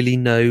she really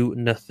know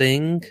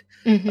nothing?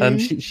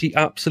 Mm-hmm. She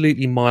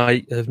absolutely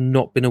might have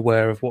not been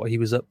aware of what he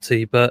was up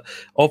to, but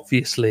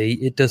obviously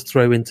it does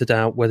throw into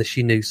doubt whether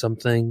she knew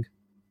something.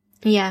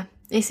 Yeah.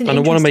 And I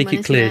want to make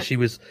it clear, she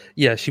was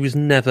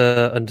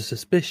never under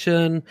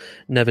suspicion,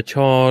 never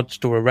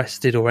charged or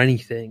arrested or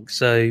anything.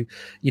 So,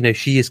 you know,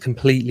 she is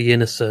completely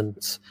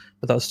innocent,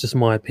 but that's just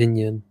my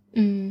opinion.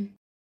 Mm.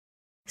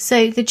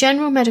 So the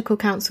General Medical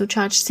Council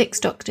charged 6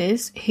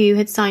 doctors who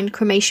had signed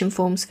cremation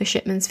forms for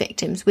Shipman's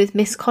victims with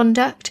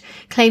misconduct,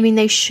 claiming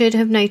they should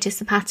have noticed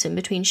the pattern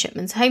between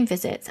Shipman's home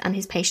visits and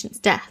his patients'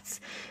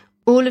 deaths.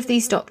 All of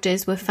these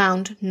doctors were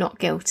found not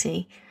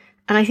guilty.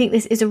 And I think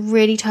this is a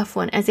really tough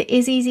one, as it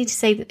is easy to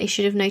say that they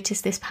should have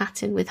noticed this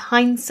pattern with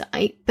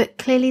hindsight, but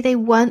clearly they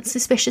weren't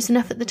suspicious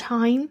enough at the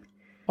time.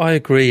 I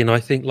agree. And I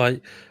think,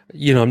 like,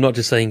 you know, I'm not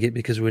just saying it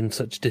because we're in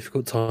such a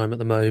difficult time at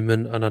the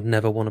moment and I'd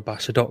never want to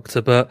bash a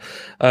doctor, but,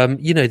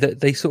 you know,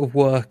 they sort of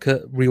work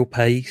at real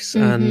pace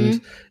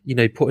and, you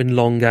know, put in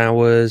long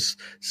hours.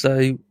 So,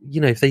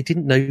 you know, if they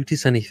didn't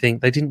notice anything,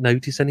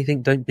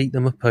 don't beat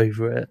them up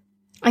over it.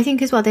 I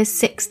think as well, there's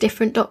 6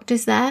 different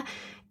doctors there.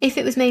 If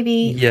it was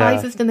maybe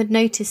 5 of them had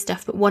noticed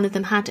stuff, but one of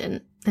them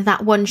hadn't,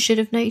 that one should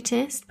have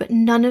noticed, but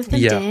none of them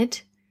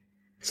did.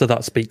 So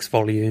that speaks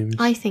volumes.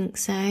 I think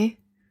so.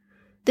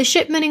 The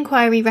Shipman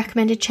inquiry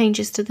recommended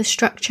changes to the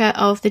structure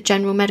of the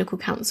General Medical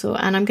Council,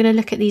 and I'm going to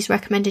look at these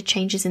recommended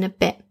changes in a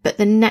bit, but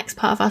the next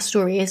part of our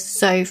story is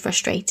so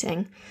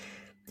frustrating.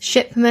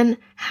 Shipman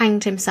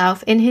hanged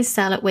himself in his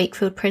cell at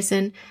Wakefield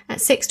Prison at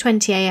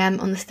 6:20 a.m.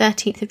 on the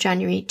 13th of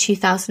January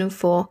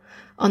 2004,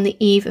 on the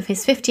eve of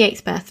his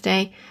 58th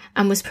birthday,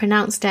 and was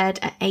pronounced dead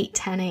at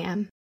 8:10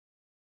 a.m.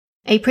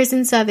 A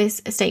prison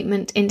service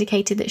statement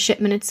indicated that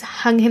Shipman had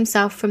hung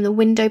himself from the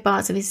window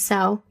bars of his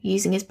cell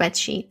using his bed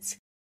sheets.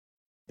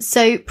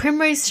 So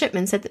Primrose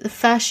Shipman said that the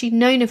first she'd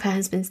known of her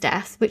husband's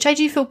death, which I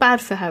do feel bad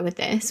for her with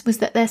this, was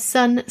that their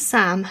son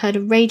Sam heard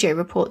a radio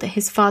report that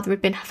his father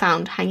had been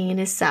found hanging in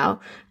his cell,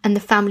 and the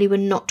family were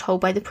not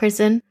told by the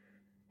prison.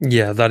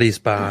 Yeah, that is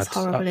bad. That's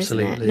horrible,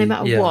 absolutely. Isn't it? No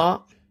matter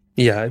what.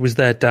 Yeah, it was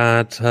their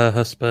dad, her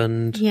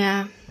husband.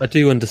 Yeah. I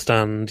do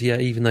understand,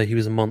 even though he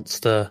was a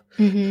monster,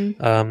 they're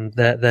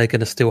going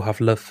to still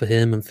have love for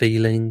him and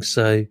feelings.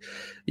 So,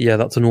 yeah,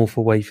 that's an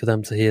awful way for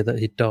them to hear that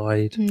he'd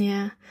died.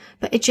 Yeah,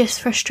 but it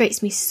just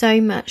frustrates me so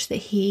much that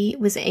he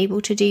was able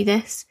to do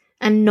this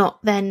and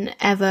not then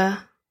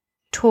ever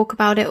talk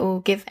about it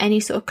or give any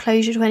sort of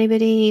closure to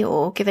anybody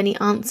or give any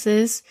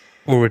answers.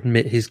 Or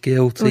admit his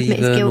guilt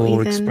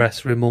or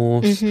express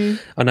remorse.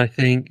 And I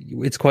think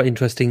it's quite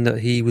interesting that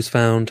he was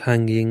found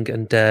hanging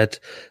and dead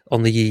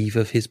on the eve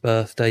of his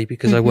birthday,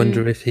 because I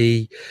wonder if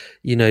he,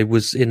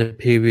 was in a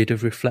period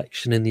of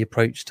reflection in the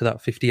approach to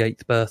that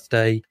 58th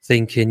birthday,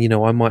 thinking,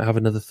 I might have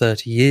another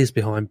 30 years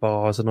behind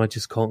bars and I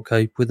just can't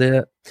cope with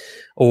it.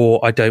 Or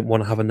I don't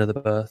want to have another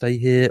birthday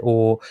here,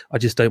 or I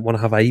just don't want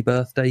to have a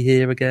birthday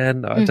here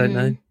again. I don't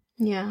know.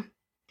 Yeah.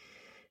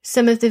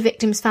 Some of the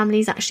victims'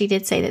 families actually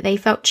did say that they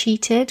felt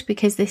cheated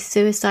because this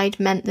suicide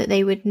meant that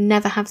they would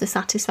never have the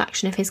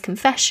satisfaction of his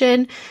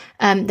confession.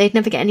 They'd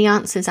never get any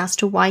answers as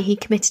to why he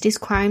committed his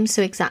crimes,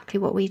 so exactly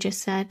what we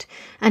just said.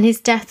 And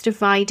his death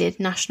divided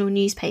national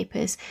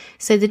newspapers.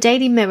 So the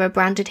Daily Mirror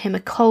branded him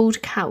a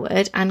cold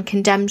coward and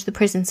condemned the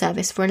prison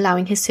service for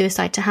allowing his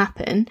suicide to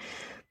happen.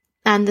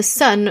 And The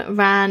Sun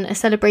ran a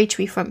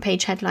celebratory front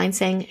page headline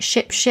saying,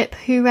 "Ship, ship,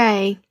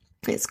 hooray."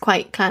 It's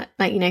quite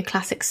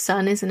classic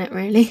Sun, isn't it,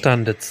 really?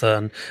 Standard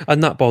Sun.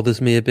 And that bothers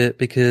me a bit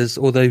because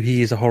although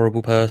he is a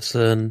horrible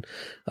person,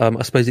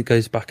 I suppose it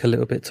goes back a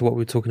little bit to what we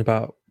were talking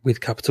about with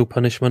capital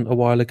punishment a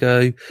while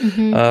ago.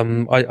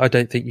 I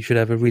don't think you should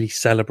ever really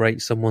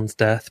celebrate someone's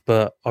death,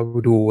 but I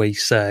would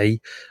always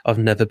say I've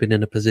never been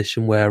in a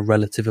position where a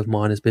relative of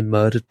mine has been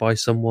murdered by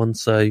someone.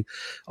 So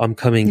I'm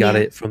coming at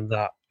it from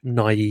that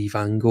naive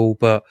angle,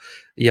 but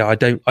I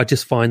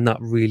just find that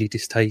really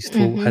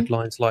distasteful.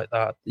 Headlines like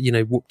that,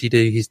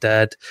 whoop-de-doo, he's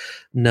dead.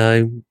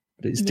 No,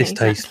 It's Yeah,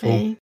 distasteful.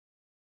 exactly.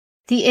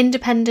 The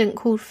Independent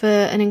called for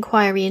an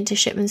inquiry into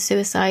Shipman's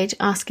suicide,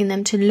 asking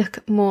them to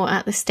look more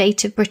at the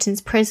state of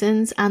Britain's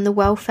prisons and the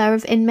welfare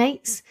of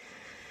inmates.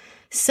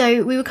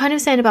 So we were kind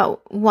of saying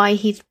about why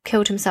he'd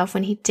killed himself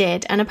when he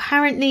did, and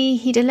apparently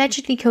he'd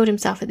allegedly killed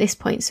himself at this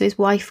point so his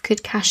wife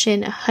could cash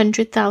in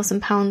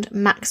 £100,000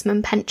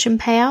 maximum pension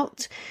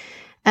payout.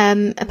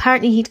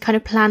 Apparently he'd kind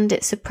of planned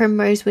it so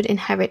Primrose would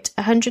inherit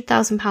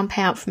 £100,000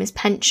 payout from his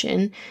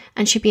pension,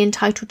 and she'd be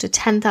entitled to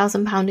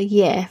 £10,000 a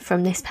year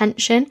from this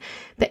pension.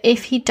 But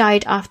if he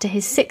died after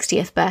his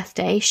 60th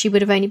birthday, she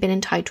would have only been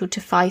entitled to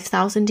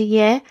 £5,000 a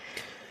year.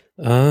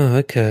 Ah,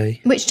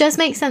 okay. Which does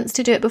make sense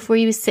to do it before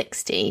he was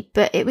 60,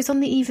 but it was on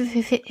the eve of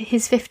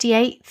his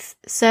 58th,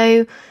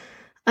 so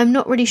I'm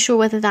not really sure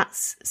whether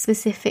that's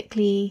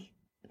specifically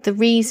the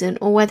reason,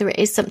 or whether it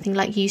is something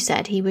like you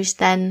said, he was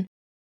then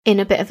in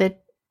a bit of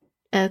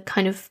a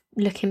kind of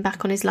looking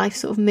back on his life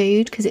sort of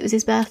mood because it was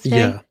his birthday.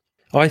 Yeah,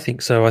 I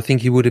think so. I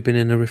think he would have been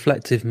in a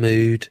reflective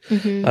mood,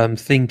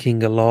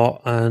 thinking a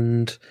lot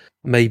and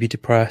maybe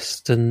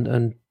depressed,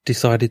 and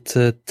decided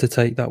to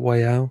take that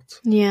way out.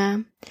 Yeah.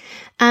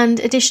 And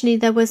additionally,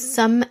 there was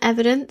some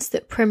evidence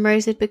that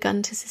Primrose had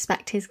begun to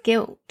suspect his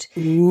guilt.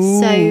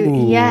 Ooh, so,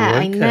 yeah, okay.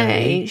 I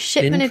know.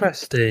 Shipman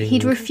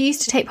he'd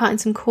refused to take part in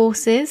some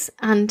courses,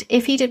 and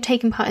if he'd have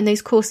taken part in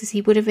those courses,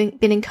 he would have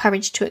been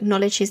encouraged to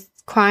acknowledge his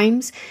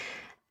crimes.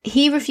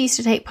 He refused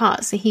to take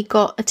part, so he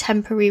got a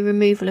temporary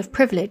removal of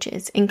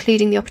privileges,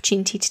 including the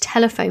opportunity to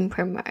telephone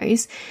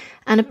Primrose.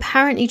 And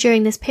apparently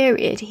during this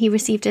period, he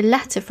received a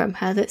letter from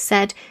her that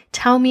said,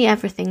 "Tell me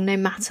everything, no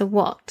matter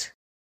what."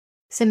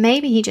 So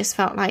maybe he just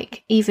felt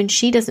like, even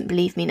she doesn't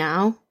believe me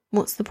now.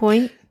 What's the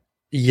point?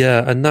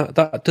 Yeah, and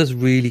that does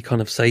really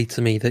kind of say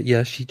to me that,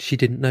 yeah, she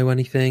didn't know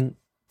anything.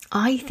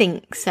 I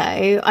think so.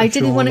 I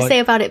didn't want to say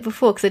about it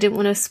before because I didn't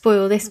want to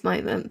spoil this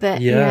moment,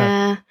 but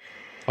yeah.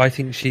 I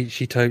think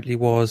she totally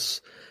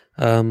was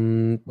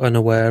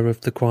unaware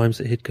of the crimes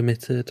that he'd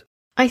committed.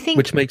 I think,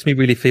 which makes me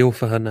really feel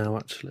for her now,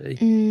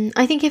 actually.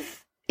 I think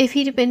if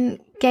he'd have been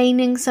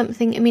gaining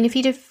something, I mean, if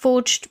he'd have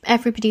forged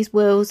everybody's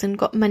wills and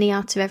got money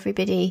out of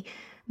everybody,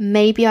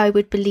 maybe I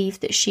would believe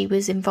that she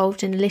was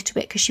involved in a little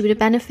bit because she would have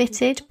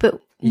benefited.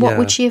 But what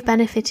would she have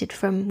benefited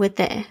from with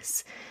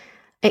this?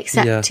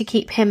 Except to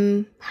keep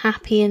him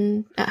happy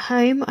and at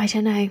home? I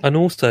don't know. And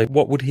also,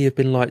 what would he have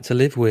been like to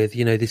live with?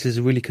 You know, this is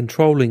a really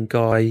controlling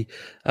guy,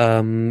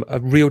 a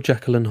real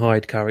Jekyll and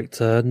Hyde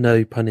character,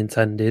 no pun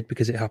intended,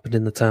 because it happened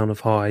in the town of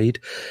Hyde.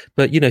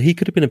 But, you know, he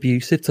could have been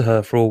abusive to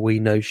her for all we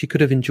know. She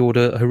could have endured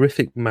a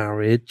horrific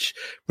marriage,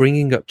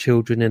 bringing up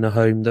children in a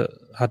home that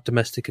had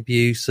domestic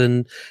abuse,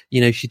 and,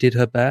 you know, she did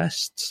her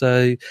best.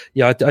 So,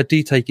 yeah, I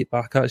do take it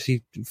back. I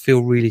actually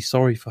feel really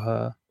sorry for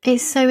her.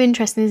 It's so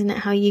interesting, isn't it,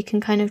 how you can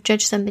kind of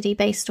judge somebody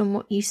based on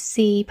what you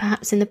see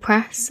perhaps in the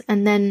press,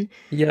 and then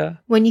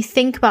when you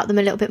think about them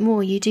a little bit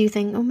more, you do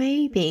think, oh,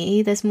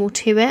 maybe there's more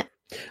to it.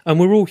 And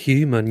we're all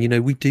human, you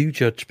know, we do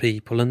judge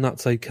people, and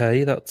that's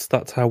okay.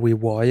 That's how we're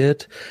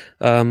wired.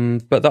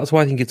 But that's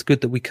why I think it's good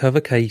that we cover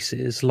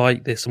cases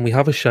like this and we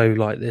have a show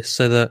like this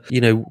so that,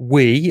 you know,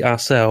 we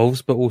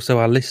ourselves, but also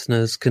our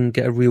listeners can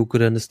get a real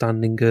good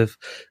understanding of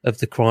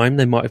the crime.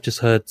 They might have just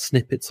heard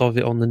snippets of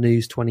it on the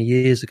news 20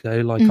 years ago,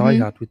 like I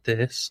had with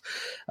this,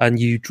 and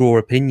you draw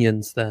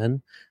opinions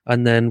then.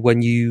 And then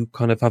when you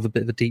kind of have a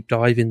bit of a deep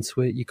dive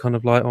into it, you kind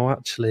of like, oh,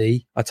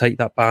 actually, I take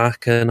that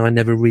back and I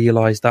never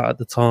realised that at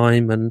the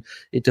time, and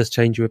it does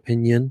change your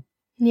opinion.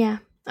 Yeah.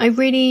 I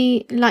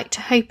really like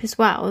to hope as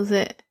well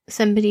that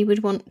somebody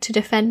would want to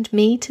defend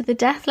me to the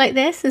death like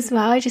this as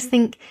well. I just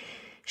think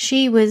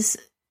she was,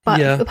 but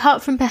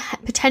apart from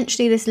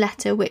potentially this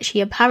letter, which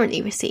he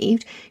apparently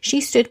received,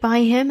 she stood by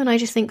him, and I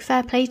just think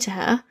fair play to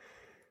her.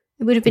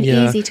 It would have been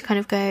easy to kind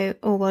of go,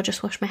 oh, well,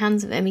 just wash my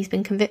hands of him. He's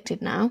been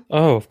convicted now.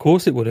 Oh, of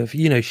course it would have.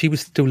 You know, she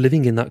was still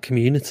living in that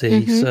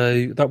community,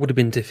 so that would have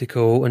been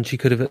difficult. And she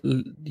could have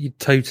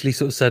totally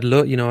sort of said,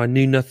 look, you know, I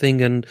knew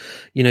nothing, and,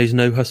 you know, he's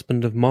no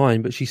husband of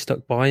mine, but she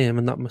stuck by him,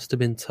 and that must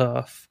have been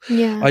tough.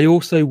 Yeah. I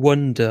also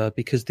wonder,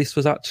 because this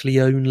was actually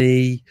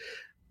only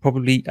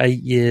probably 8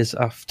 years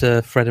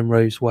after Fred and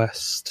Rose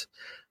West,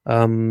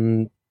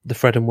 the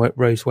Fred and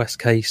Rose West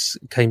case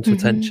came to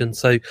attention.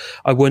 So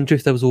I wonder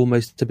if there was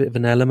almost a bit of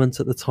an element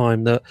at the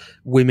time that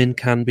women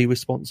can be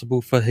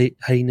responsible for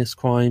heinous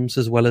crimes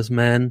as well as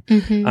men.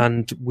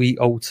 And we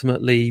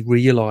ultimately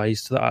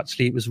realised that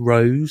actually it was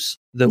Rose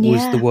that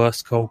was the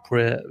worst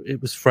culprit. It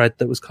was Fred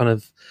that was kind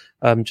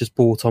of just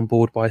brought on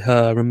board by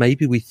her. And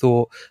maybe we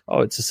thought,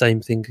 oh, it's the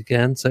same thing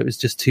again. So it was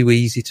just too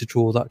easy to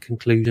draw that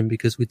conclusion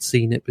because we'd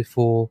seen it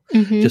before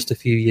just a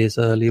few years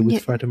earlier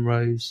with Fred and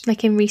Rose.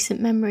 Like in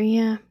recent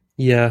memory,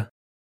 Yeah.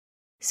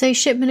 So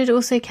Shipman had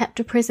also kept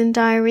a prison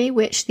diary,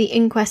 which the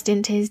inquest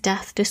into his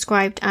death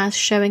described as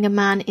showing a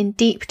man in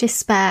deep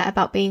despair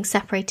about being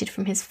separated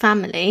from his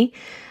family.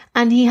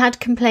 And he had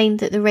complained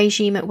that the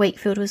regime at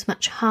Wakefield was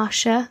much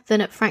harsher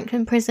than at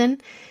Franklin Prison.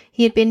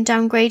 He had been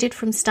downgraded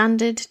from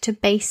standard to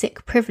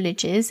basic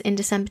privileges in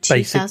December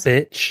 2000.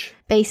 Basic bitch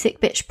Basic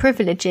bitch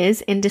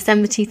privileges in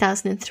December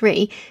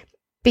 2003.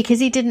 because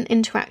he didn't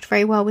interact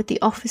very well with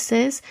the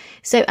officers.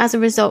 So as a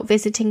result,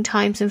 visiting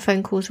times and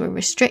phone calls were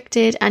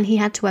restricted, and he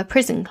had to wear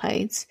prison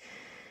clothes.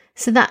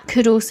 So that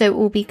could also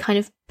all be kind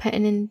of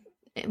putting in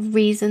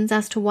reasons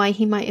as to why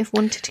he might have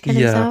wanted to kill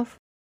himself.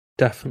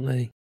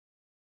 Definitely.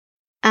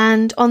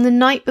 And on the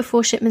night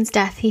before Shipman's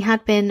death, he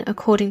had been,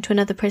 according to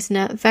another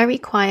prisoner, very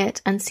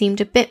quiet and seemed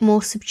a bit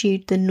more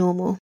subdued than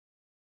normal.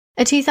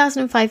 A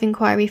 2005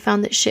 inquiry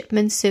found that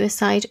Shipman's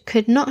suicide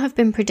could not have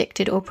been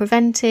predicted or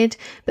prevented,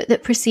 but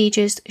that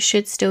procedures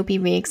should still be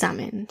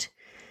re-examined.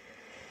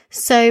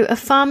 So a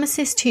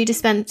pharmacist who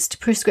dispensed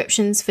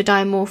prescriptions for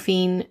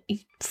diamorphine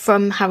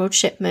from Harold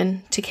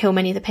Shipman to kill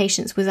many of the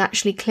patients was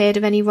actually cleared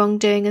of any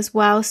wrongdoing as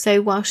well.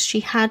 So whilst she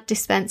had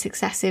dispensed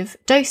excessive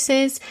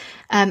doses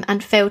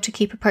and failed to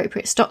keep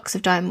appropriate stocks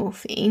of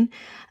diamorphine,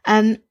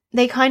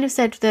 they kind of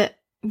said that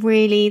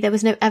really there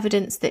was no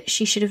evidence that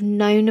she should have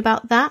known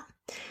about that.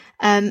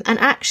 And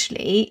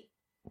actually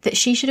that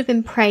she should have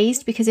been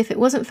praised, because if it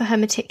wasn't for her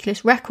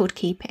meticulous record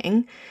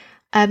keeping,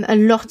 a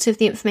lot of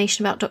the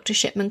information about Dr.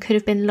 Shipman could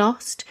have been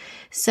lost.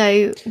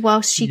 So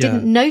whilst she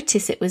didn't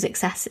notice it was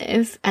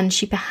excessive, and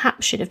she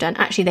perhaps should have done,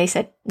 actually they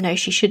said no,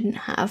 she shouldn't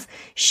have,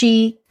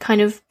 she kind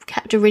of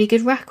kept a really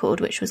good record,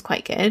 which was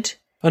quite good.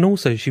 And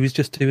also she was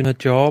just doing her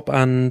job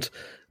and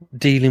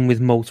dealing with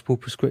multiple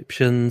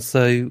prescriptions.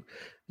 So,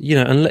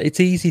 and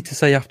it's easy to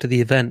say after the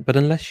event, but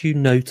unless you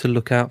know to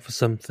look out for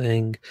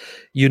something,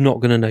 you're not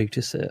going to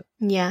notice it.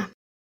 Yeah.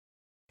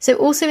 So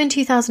also in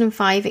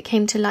 2005, it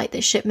came to light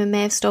that Shipman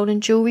may have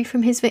stolen jewellery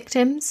from his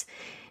victims.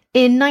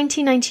 In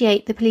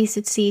 1998, the police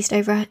had seized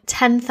over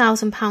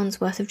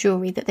 £10,000 worth of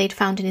jewellery that they'd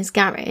found in his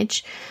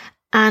garage.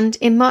 And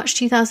in March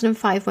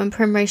 2005, when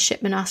Primrose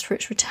Shipman asked for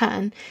its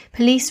return,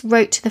 police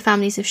wrote to the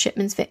families of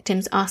Shipman's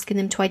victims asking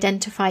them to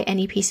identify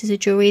any pieces of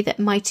jewellery that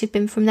might have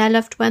been from their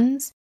loved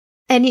ones.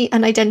 Any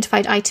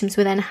unidentified items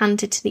were then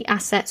handed to the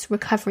Assets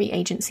Recovery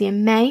Agency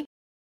in May.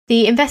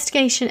 The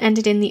investigation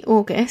ended in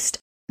August.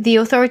 The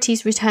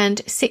authorities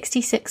returned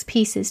 66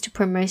 pieces to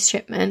Primrose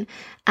Shipman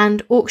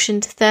and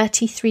auctioned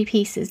 33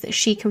 pieces that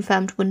she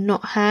confirmed were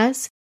not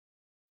hers.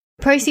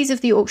 Proceeds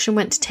of the auction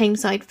went to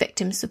Tameside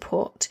Victim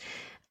Support.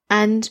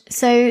 And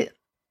so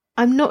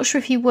I'm not sure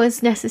if he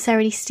was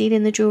necessarily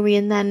stealing the jewellery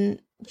and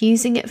then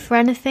using it for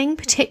anything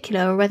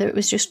particular, or whether it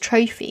was just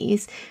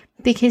trophies,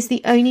 because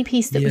the only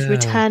piece that was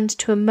returned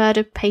to a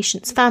murdered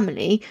patient's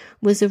family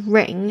was a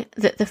ring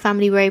that the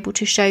family were able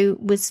to show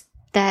was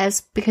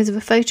theirs because of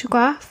a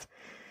photograph.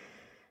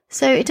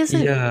 So it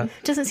doesn't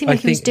seem like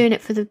he was doing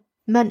it for the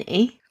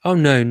money. Oh,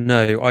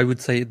 no. I would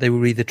say they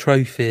were either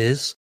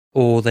trophies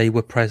or they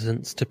were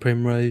presents to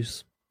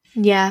Primrose.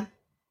 Yeah.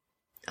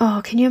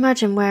 Oh, can you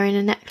imagine wearing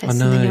a necklace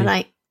and then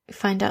you're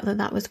find out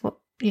that was what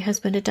your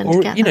husband had done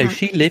to get that?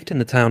 She lived in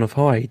the town of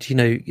Hyde.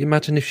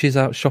 Imagine if she's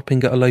out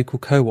shopping at a local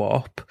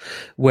co-op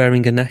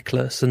wearing a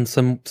necklace and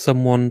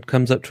someone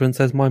comes up to her and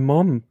says, my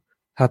mom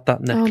had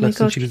that necklace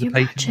and she was a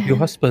patient of your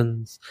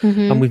husband's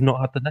and we've not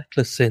had the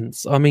necklace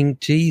since. I mean,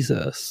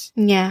 Jesus.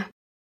 Yeah.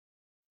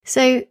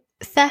 So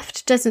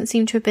theft doesn't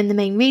seem to have been the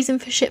main reason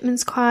for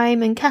Shipman's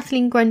crime, and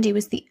Kathleen Grundy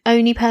was the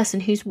only person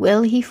whose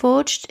will he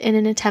forged in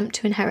an attempt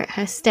to inherit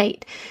her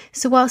estate.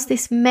 So whilst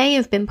this may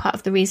have been part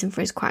of the reason for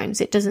his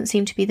crimes, it doesn't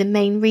seem to be the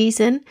main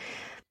reason.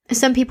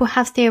 Some people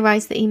have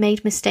theorised that he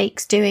made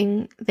mistakes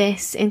doing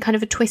this in kind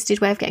of a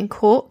twisted way of getting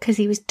caught because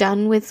he was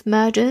done with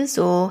murders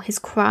or his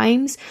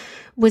crimes.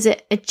 Was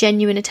it a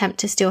genuine attempt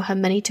to steal her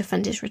money to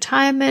fund his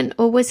retirement,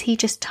 or was he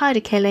just tired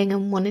of killing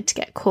and wanted to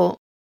get caught?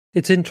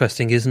 It's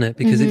interesting, isn't it?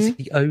 Because it's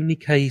the only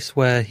case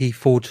where he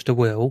forged a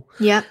will.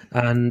 Yeah.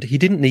 And he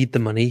didn't need the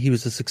money. He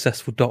was a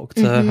successful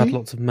doctor, had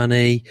lots of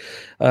money.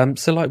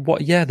 There's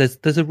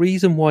a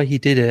reason why he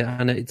did it,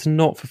 and it's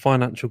not for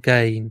financial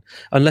gain,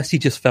 unless he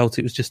just felt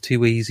it was just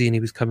too easy and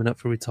he was coming up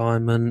for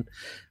retirement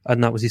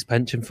and that was his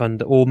pension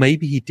fund. Or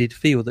maybe he did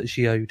feel that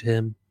she owed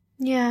him.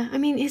 Yeah. I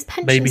mean, his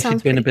pension maybe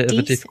sounds she'd been a bit decent.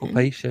 of a difficult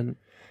patient.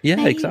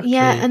 Yeah, exactly.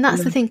 Yeah, and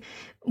that's the thing.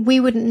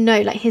 We wouldn't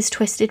know, his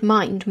twisted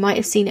mind might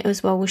have seen it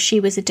as well. Well, she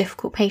was a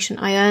difficult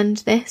patient. I earned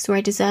this, or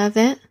I deserve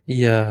it.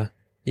 Yeah.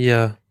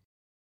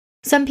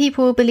 Some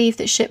people believe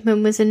that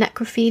Shipman was a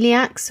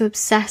necrophiliac, so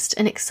obsessed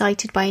and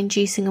excited by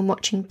inducing and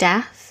watching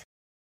death.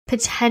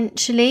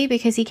 Potentially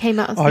because he came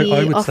out of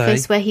the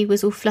office where he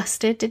was all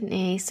flustered, didn't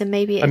he? So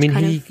maybe I'm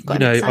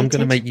going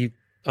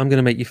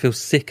to make you feel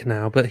sick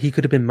now, but he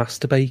could have been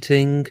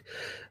masturbating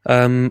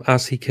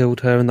as he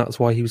killed her, and that's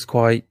why he was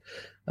quite,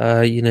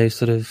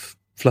 sort of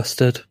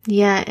flustered.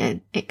 Yeah,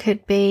 it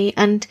could be.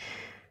 And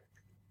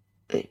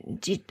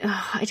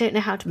I don't know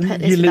how to put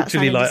this. You're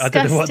literally I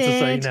don't know what to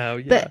say now.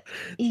 Yeah. But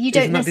you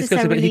don't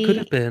necessarily. But he could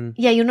have been.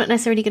 Yeah, you're not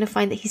necessarily going to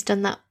find that he's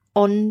done that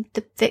on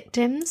the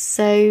victims,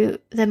 so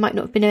there might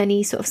not have been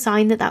any sort of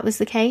sign that was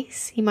the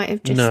case. He might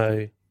have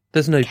just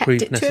there's no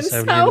proof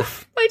necessarily.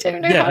 I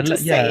don't know how to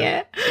say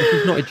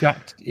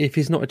it. If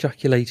he's not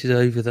ejaculated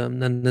over them,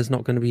 then there's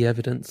not going to be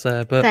evidence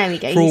there. But there we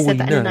go. You said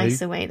that in a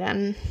nicer way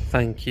then.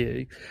 Thank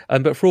you.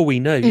 But for all we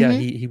know,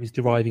 he was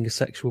deriving a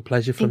sexual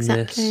pleasure from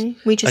this.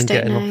 We just and don't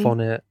getting know. off on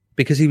it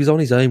because he was on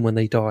his own when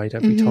they died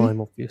every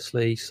time,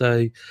 obviously.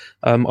 So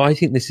I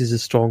think this is a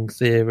strong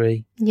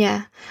theory.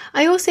 Yeah.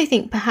 I also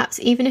think perhaps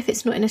even if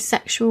it's not in a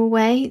sexual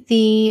way,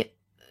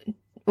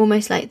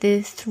 almost like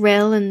the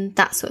thrill and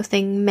that sort of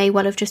thing may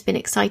well have just been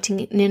exciting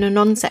in a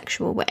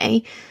non-sexual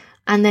way.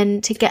 And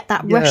then to get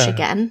that rush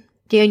again,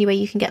 the only way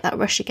you can get that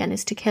rush again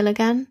is to kill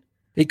again.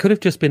 It could have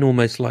just been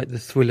almost like the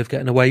thrill of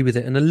getting away with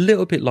it, and a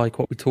little bit like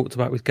what we talked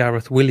about with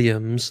Gareth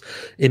Williams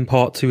in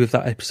part 2 of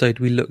that episode.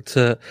 We looked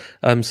at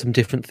some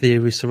different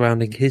theories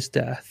surrounding his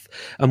death,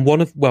 and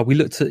we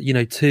looked at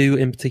 2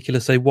 in particular.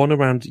 So one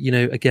around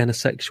again a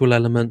sexual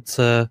element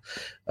to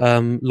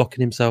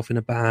locking himself in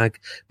a bag,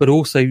 but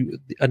also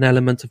an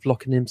element of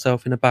locking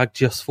himself in a bag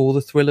just for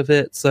the thrill of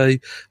it. So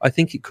I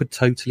think it could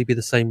totally be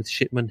the same with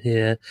Shipman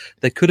here.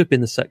 There could have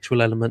been the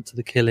sexual element to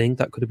the killing,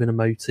 that could have been a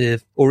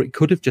motive, or it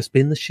could have just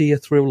been the sheer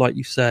thrill, like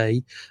you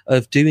say,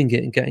 of doing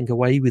it and getting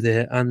away with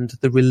it, and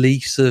the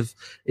release of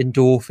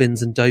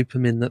endorphins and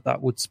dopamine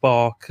that would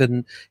spark.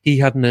 And he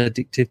had an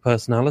addictive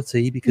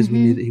personality because we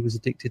knew that he was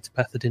addicted to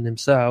pethidine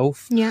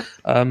himself. Yeah.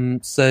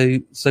 So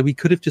he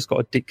could have just got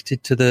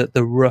addicted to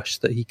the rush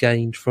that he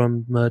gained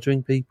from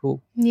murdering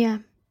people. Yeah.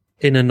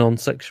 In a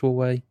non-sexual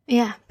way.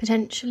 Yeah,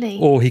 potentially.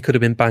 Or he could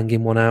have been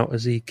banging one out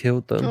as he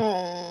killed them.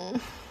 Oh,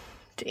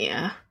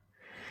 dear.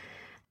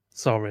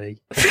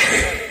 Sorry.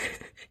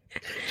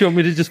 Do you want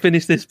me to just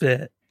finish this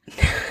bit?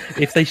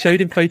 If they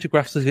showed him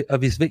photographs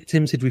of his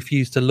victims, he'd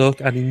refuse to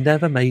look, and he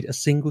never made a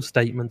single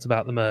statement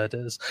about the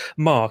murders.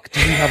 Mark, do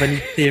you have any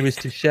theories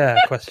to share? ?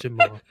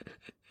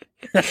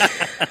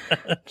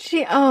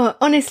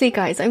 Honestly,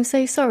 guys, I'm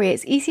so sorry.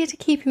 It's easier to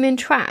keep him in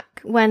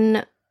track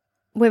when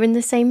we're in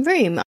the same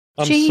room.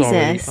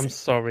 I'm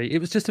sorry. It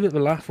was just a bit of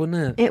a laugh,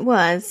 wasn't it? It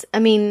was. I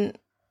mean,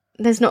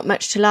 there's not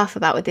much to laugh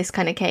about with this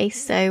kind of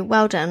case, so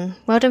well done.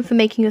 Well done for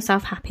making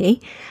yourself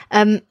happy.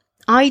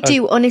 I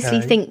do honestly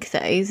think,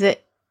 though,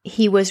 that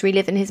he was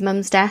reliving his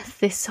mum's death.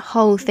 This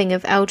whole thing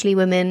of elderly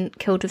women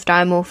killed with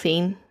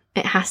diamorphine,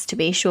 it has to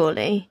be,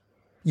 surely.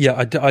 Yeah,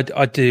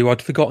 I do.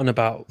 I'd forgotten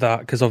about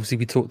that because obviously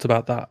we talked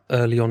about that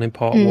early on in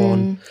part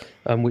 1,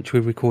 which we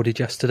recorded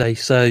yesterday.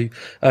 So,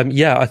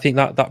 I think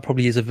that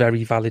probably is a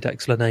very valid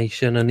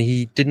explanation. And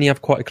didn't he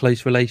have quite a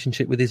close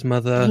relationship with his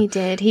mother? He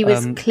did. He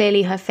was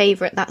clearly her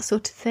favourite, that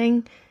sort of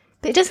thing.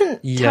 But it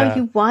doesn't tell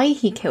you why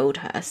he killed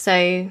her,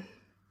 so...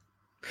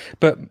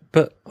 But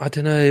I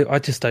don't know. I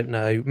just don't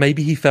know.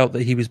 Maybe he felt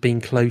that he was being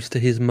close to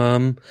his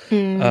mum,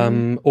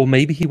 or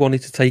maybe he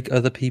wanted to take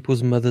other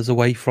people's mothers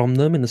away from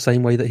them in the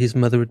same way that his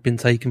mother had been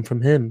taken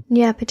from him.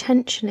 Yeah,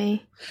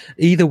 potentially.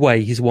 Either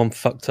way, he's one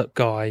fucked up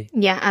guy.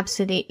 Yeah,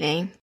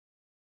 absolutely.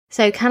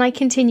 So can I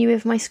continue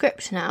with my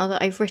script now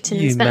that I've written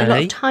and spent a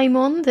lot of time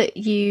on that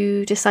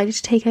you decided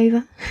to take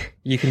over?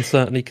 You can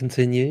certainly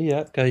continue.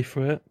 Yeah, go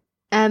for it.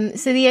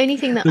 So the only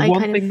thing that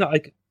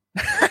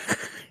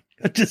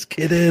I'm just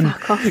kidding.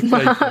 Fuck off,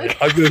 Mark.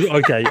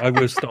 I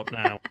will stop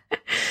now.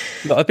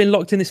 Look, I've been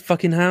locked in this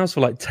fucking house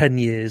for like 10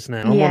 years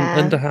now. I'm on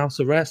under house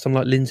arrest. I'm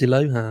like Lindsay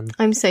Lohan.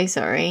 I'm so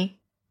sorry.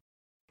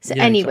 So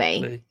anyway,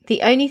 exactly.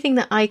 The only thing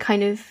that I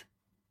kind of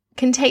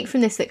can take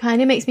from this that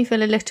kind of makes me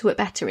feel a little bit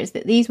better is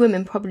that these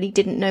women probably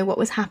didn't know what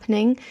was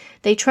happening.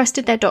 They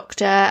trusted their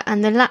doctor,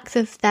 and the lack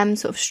of them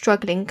sort of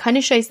struggling kind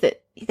of shows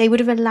that they would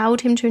have allowed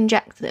him to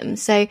inject them.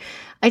 So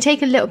I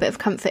take a little bit of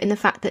comfort in the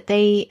fact that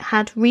they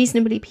had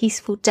reasonably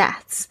peaceful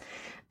deaths,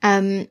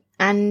 and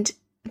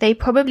they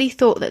probably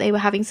thought that they were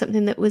having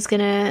something that was going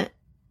to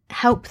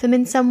help them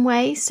in some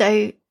way.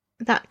 So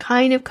that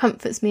kind of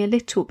comforts me a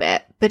little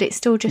bit, but it's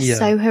still just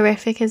so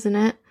horrific, isn't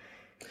it?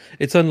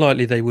 It's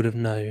unlikely they would have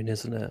known,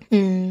 isn't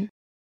it?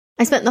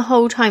 I spent the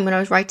whole time when I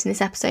was writing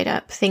this episode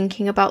up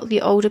thinking about the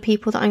older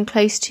people that I'm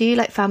close to,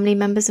 like family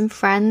members and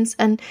friends,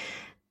 and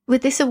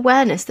with this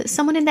awareness that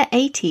someone in their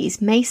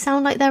 80s may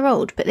sound like they're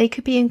old, but they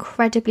could be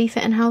incredibly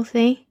fit and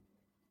healthy.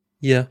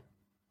 Yeah.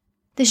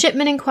 The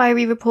Shipman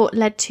inquiry report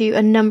led to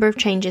a number of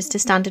changes to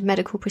standard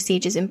medical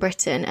procedures in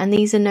Britain, and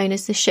these are known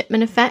as the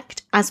Shipman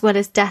effect, as well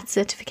as death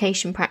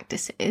certification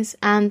practices,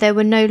 and there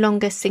were no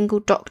longer single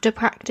doctor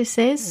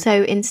practices,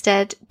 so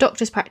instead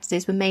doctors'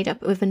 practices were made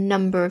up of a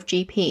number of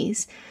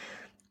GPs.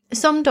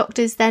 Some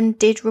doctors then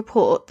did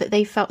report that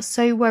they felt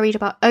so worried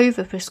about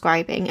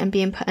overprescribing and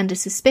being put under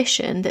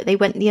suspicion that they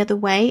went the other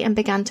way and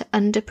began to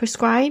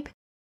underprescribe.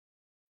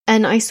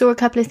 And I saw a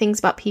couple of things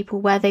about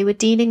people where they were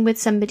dealing with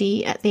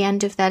somebody at the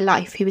end of their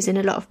life who was in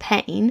a lot of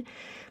pain,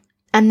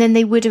 and then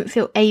they wouldn't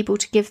feel able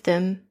to give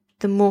them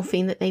the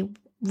morphine that they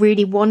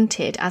really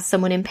wanted as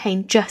someone in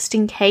pain, just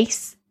in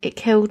case it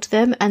killed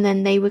them, and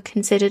then they were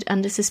considered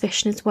under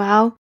suspicion as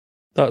well.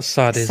 That's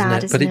sad, isn't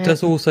it? But it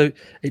does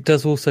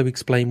also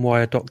explain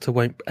why a doctor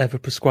won't ever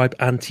prescribe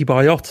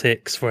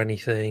antibiotics for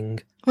anything.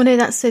 Well, no,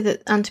 that's so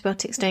that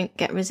antibiotics don't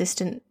get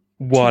resistant.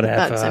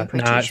 Whatever.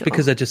 It's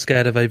because they're just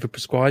scared of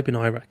overprescribing,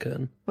 I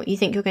reckon. What, you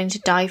think you're going to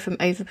die from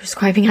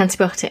overprescribing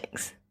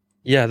antibiotics?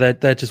 Yeah,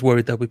 they're just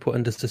worried they'll be put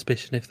under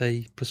suspicion if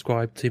they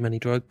prescribe too many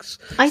drugs.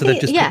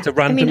 They've just picked a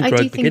random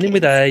drug beginning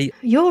with A.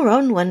 You're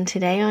on one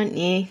today, aren't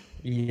you?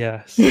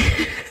 Yes.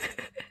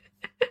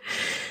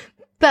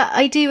 But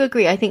I do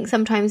agree. I think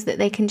sometimes that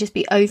they can just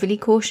be overly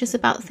cautious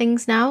about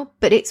things now,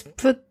 but it's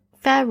for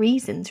fair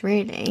reasons,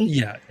 really.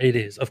 Yeah, it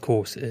is. Of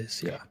course it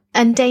is, yeah.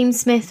 And Dame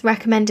Smith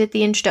recommended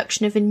the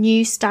introduction of a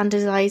new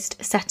standardised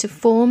set of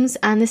forms,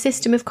 and the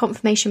system of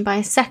confirmation by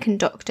a second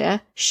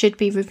doctor should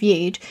be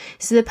reviewed.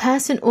 So the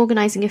person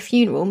organising a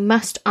funeral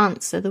must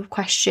answer the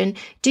question,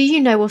 do you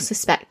know or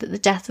suspect that the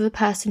death of a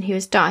person who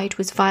has died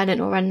was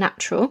violent or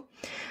unnatural?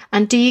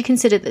 And do you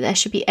consider that there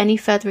should be any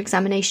further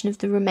examination of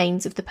the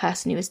remains of the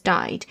person who has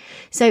died?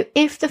 So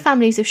if the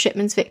families of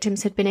Shipman's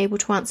victims had been able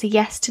to answer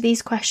yes to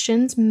these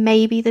questions,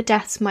 maybe the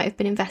deaths might have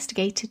been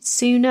investigated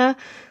sooner.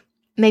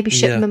 Maybe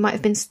Shipman might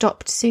have been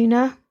stopped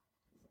sooner.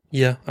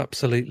 Yeah,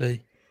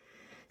 absolutely.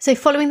 So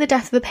following the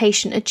death of a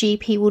patient, a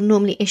GP will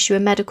normally issue a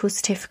medical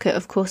certificate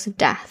of cause of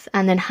death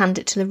and then hand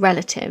it to the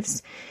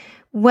relatives.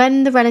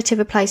 When the relative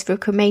applies for a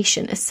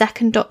cremation, a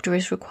second doctor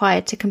is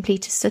required to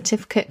complete a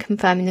certificate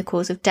confirming the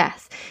cause of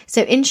death.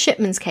 So in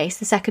Shipman's case,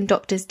 the second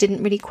doctors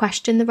didn't really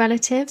question the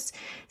relatives.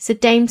 So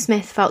Dame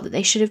Smith felt that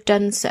they should have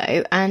done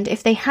so, and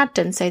if they had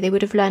done so, they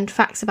would have learned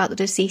facts about the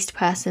deceased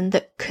person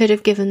that could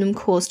have given them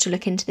cause to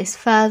look into this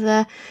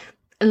further.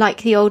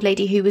 Like the old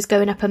lady who was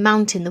going up a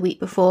mountain the week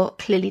before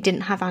clearly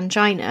didn't have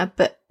angina,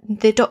 but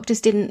the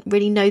doctors didn't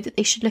really know that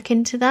they should look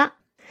into that.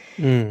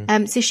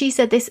 So she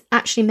said this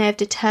actually may have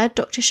deterred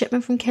Dr.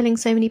 Shipman from killing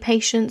so many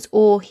patients,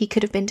 or he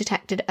could have been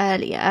detected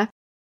earlier.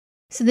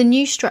 So the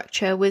new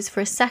structure was for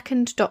a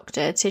second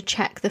doctor to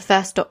check the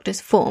first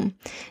doctor's form.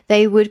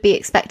 They would be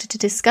expected to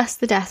discuss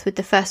the death with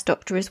the first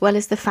doctor as well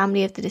as the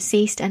family of the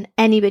deceased and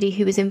anybody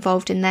who was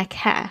involved in their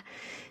care.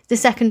 The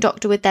second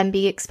doctor would then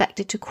be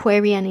expected to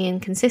query any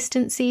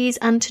inconsistencies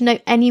and to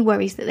note any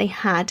worries that they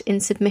had in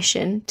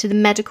submission to the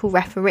medical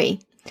referee.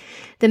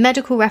 The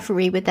medical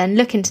referee would then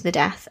look into the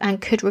death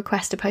and could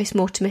request a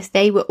post-mortem if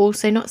they were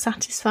also not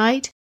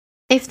satisfied.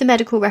 If the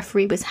medical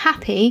referee was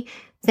happy,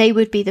 they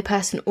would be the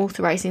person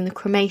authorising the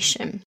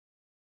cremation.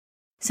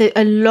 So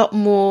a lot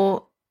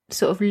more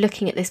sort of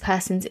looking at this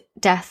person's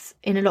death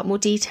in a lot more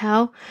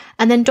detail.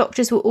 And then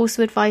doctors were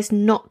also advised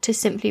not to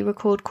simply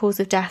record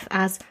cause of death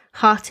as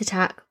heart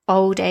attack,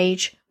 old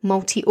age,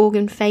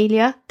 multi-organ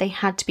failure. They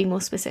had to be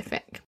more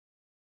specific.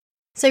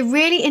 So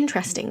really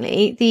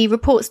interestingly, the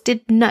reports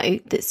did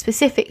note that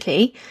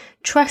specifically,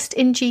 trust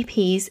in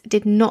GPs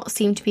did not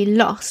seem to be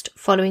lost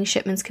following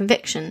Shipman's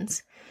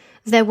convictions.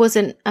 There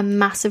wasn't a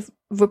massive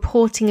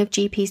reporting of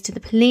GPs to the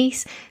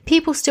police.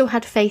 People still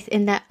had faith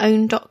in their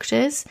own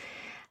doctors.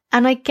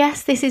 And I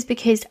guess this is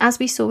because, as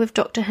we saw with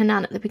Dr.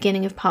 Hanan at the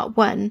beginning of part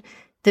 1,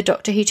 the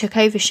doctor who took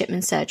over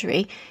Shipman's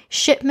surgery,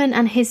 Shipman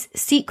and his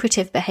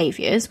secretive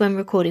behaviours when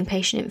recording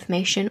patient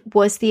information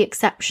was the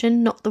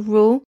exception, not the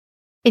rule.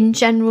 In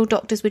general,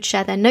 doctors would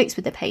share their notes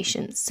with the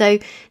patients. So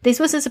this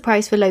was a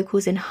surprise for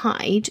locals in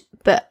Hyde,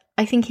 but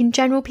I think in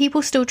general,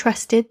 people still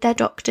trusted their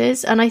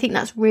doctors, and I think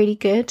that's really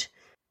good.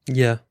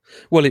 Yeah.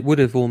 Well, it would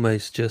have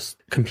almost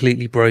just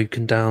completely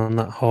broken down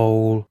that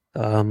whole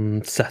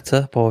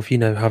setup of,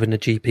 having a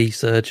GP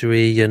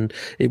surgery, and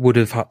it would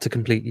have had to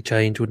completely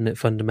change, wouldn't it,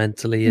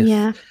 fundamentally,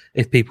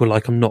 if people are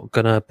like, I'm not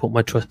going to put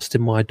my trust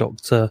in my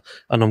doctor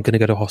and I'm going to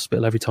go to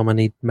hospital every time I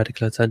need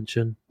medical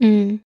attention.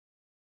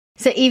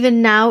 So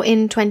even now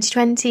in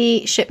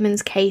 2020,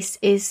 Shipman's case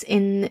is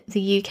in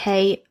the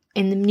UK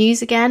in the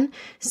news again.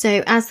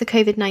 So as the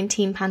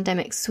COVID-19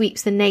 pandemic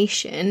sweeps the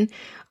nation,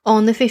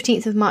 on the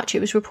 15th of March,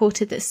 it was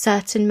reported that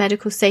certain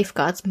medical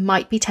safeguards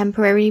might be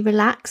temporarily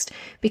relaxed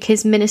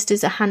because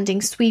ministers are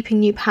handing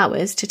sweeping new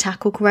powers to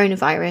tackle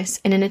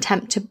coronavirus in an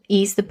attempt to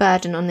ease the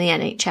burden on the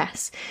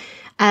NHS.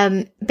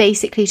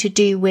 Basically to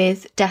do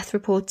with death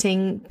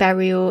reporting,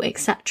 burial,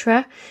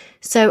 etc.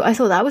 So I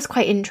thought that was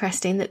quite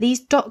interesting that these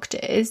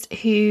doctors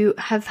who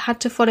have had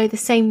to follow the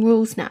same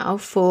rules now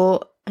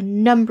for a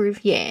number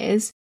of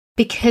years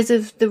because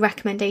of the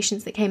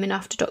recommendations that came in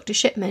after Dr.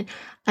 Shipman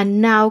are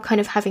now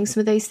kind of having some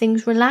of those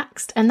things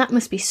relaxed. And that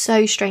must be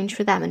so strange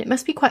for them. And it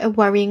must be quite a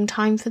worrying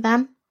time for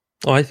them.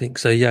 I think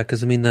so, yeah,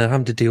 because they're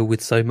having to deal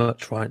with so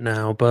much right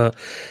now. But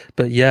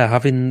yeah,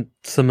 having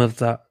some of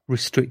that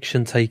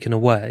restriction taken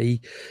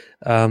away,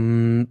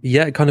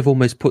 it kind of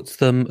almost puts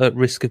them at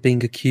risk of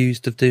being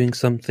accused of doing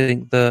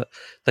something that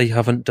they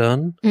haven't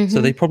done. So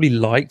they probably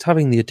liked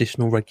having the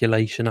additional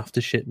regulation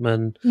after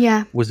Shipman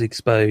was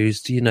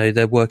exposed.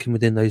 They're working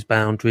within those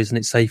boundaries and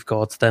it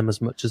safeguards them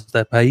as much as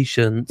their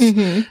patients.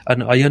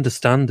 And I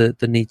understand that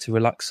the need to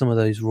relax some of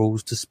those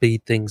rules to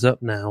speed things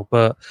up now.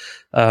 But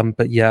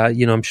yeah,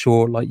 I'm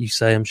sure, like you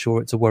say, I'm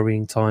sure it's a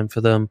worrying time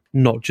for them,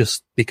 not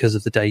just because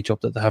of the day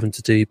job that they're having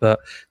to do, but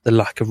the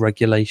lack of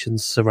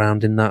regulations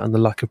surrounding that and the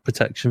lack of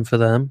protection for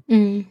them.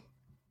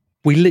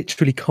 We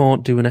literally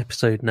can't do an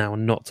episode now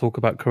and not talk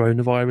about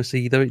coronavirus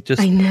either. It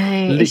just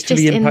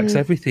literally impacts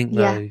everything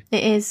though. Yeah,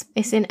 it is.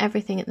 It's in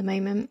everything at the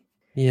moment.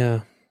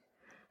 Yeah.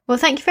 Well,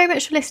 thank you very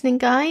much for listening,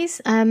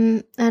 guys.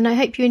 And I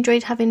hope you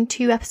enjoyed having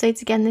 2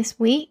 episodes again this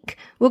week.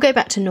 We'll go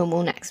back to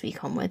normal next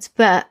week onwards,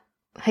 but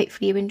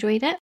hopefully you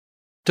enjoyed it.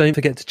 Don't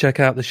forget to check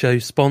out the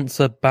show's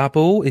sponsor,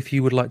 Babbel. If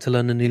you would like to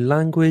learn a new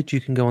language,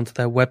 you can go onto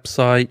their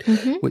website,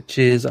 which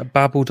is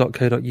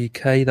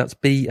babbel.co.uk. That's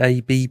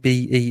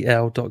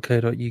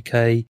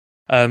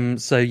babbel.co.uk.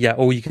 So yeah,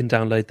 or you can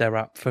download their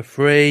app for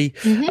free.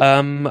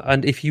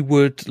 And if you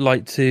would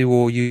like to,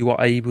 or you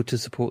are able to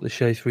support the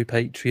show through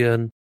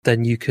Patreon,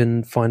 then you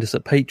can find us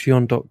at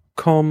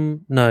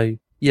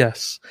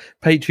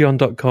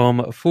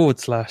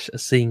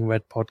patreon.com/Seeing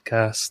Red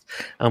podcast.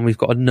 And we've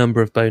got a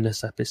number of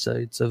bonus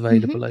episodes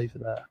available over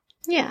there.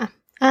 Yeah.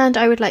 And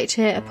I would like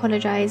to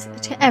apologise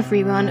to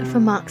everyone for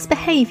Mark's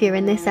behaviour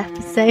in this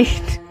episode.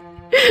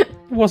 It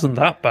wasn't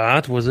that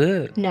bad, was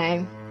it?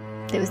 No.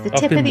 It was the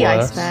tip of the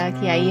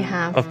iceberg. Yeah, you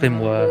have. I've been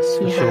worse,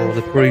 for sure.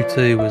 The Brew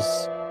 2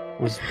 was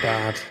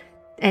bad.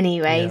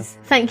 Anyways,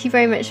 thank you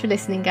very much for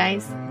listening,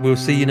 guys. We'll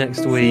see you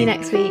next week. See you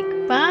next week.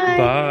 Bye.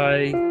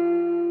 Bye.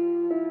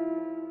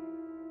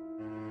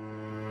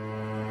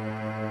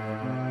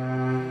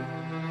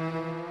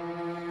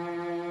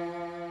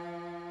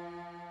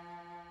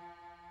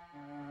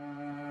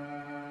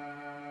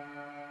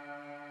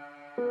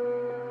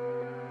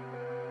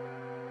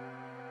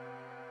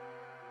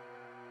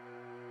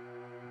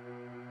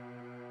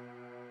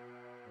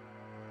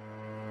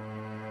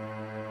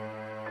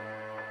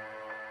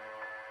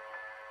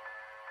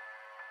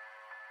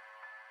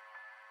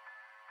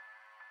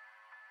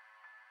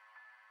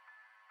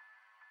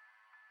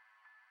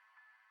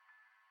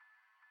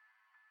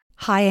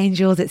 Hi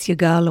angels, it's your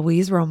girl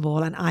Louise Rumble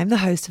and I'm the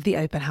host of the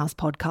Open House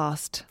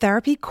podcast.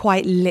 Therapy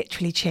quite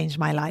literally changed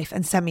my life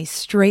and sent me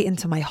straight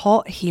into my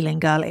hot healing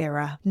girl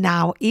era.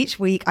 Now, each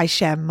week I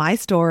share my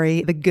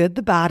story, the good,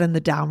 the bad and the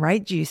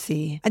downright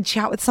juicy, and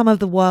chat with some of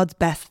the world's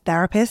best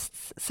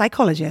therapists,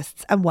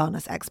 psychologists and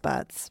wellness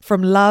experts.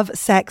 From love,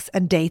 sex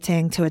and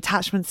dating to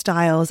attachment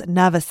styles,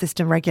 nervous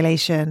system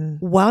regulation,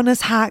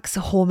 wellness hacks,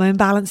 hormone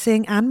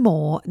balancing and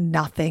more,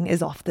 nothing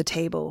is off the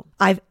table.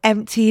 I've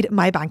emptied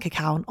my bank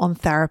account on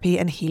therapy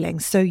and healing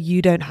so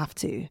you don't have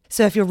to.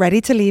 So if you're ready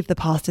to leave the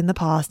past in the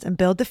past and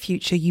build the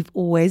future you've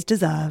always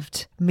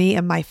deserved, me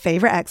and my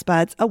favorite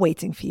experts are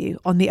waiting for you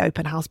on the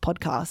Open House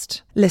podcast.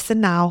 Listen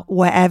now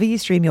wherever you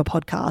stream your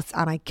podcasts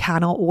and I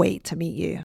cannot wait to meet you.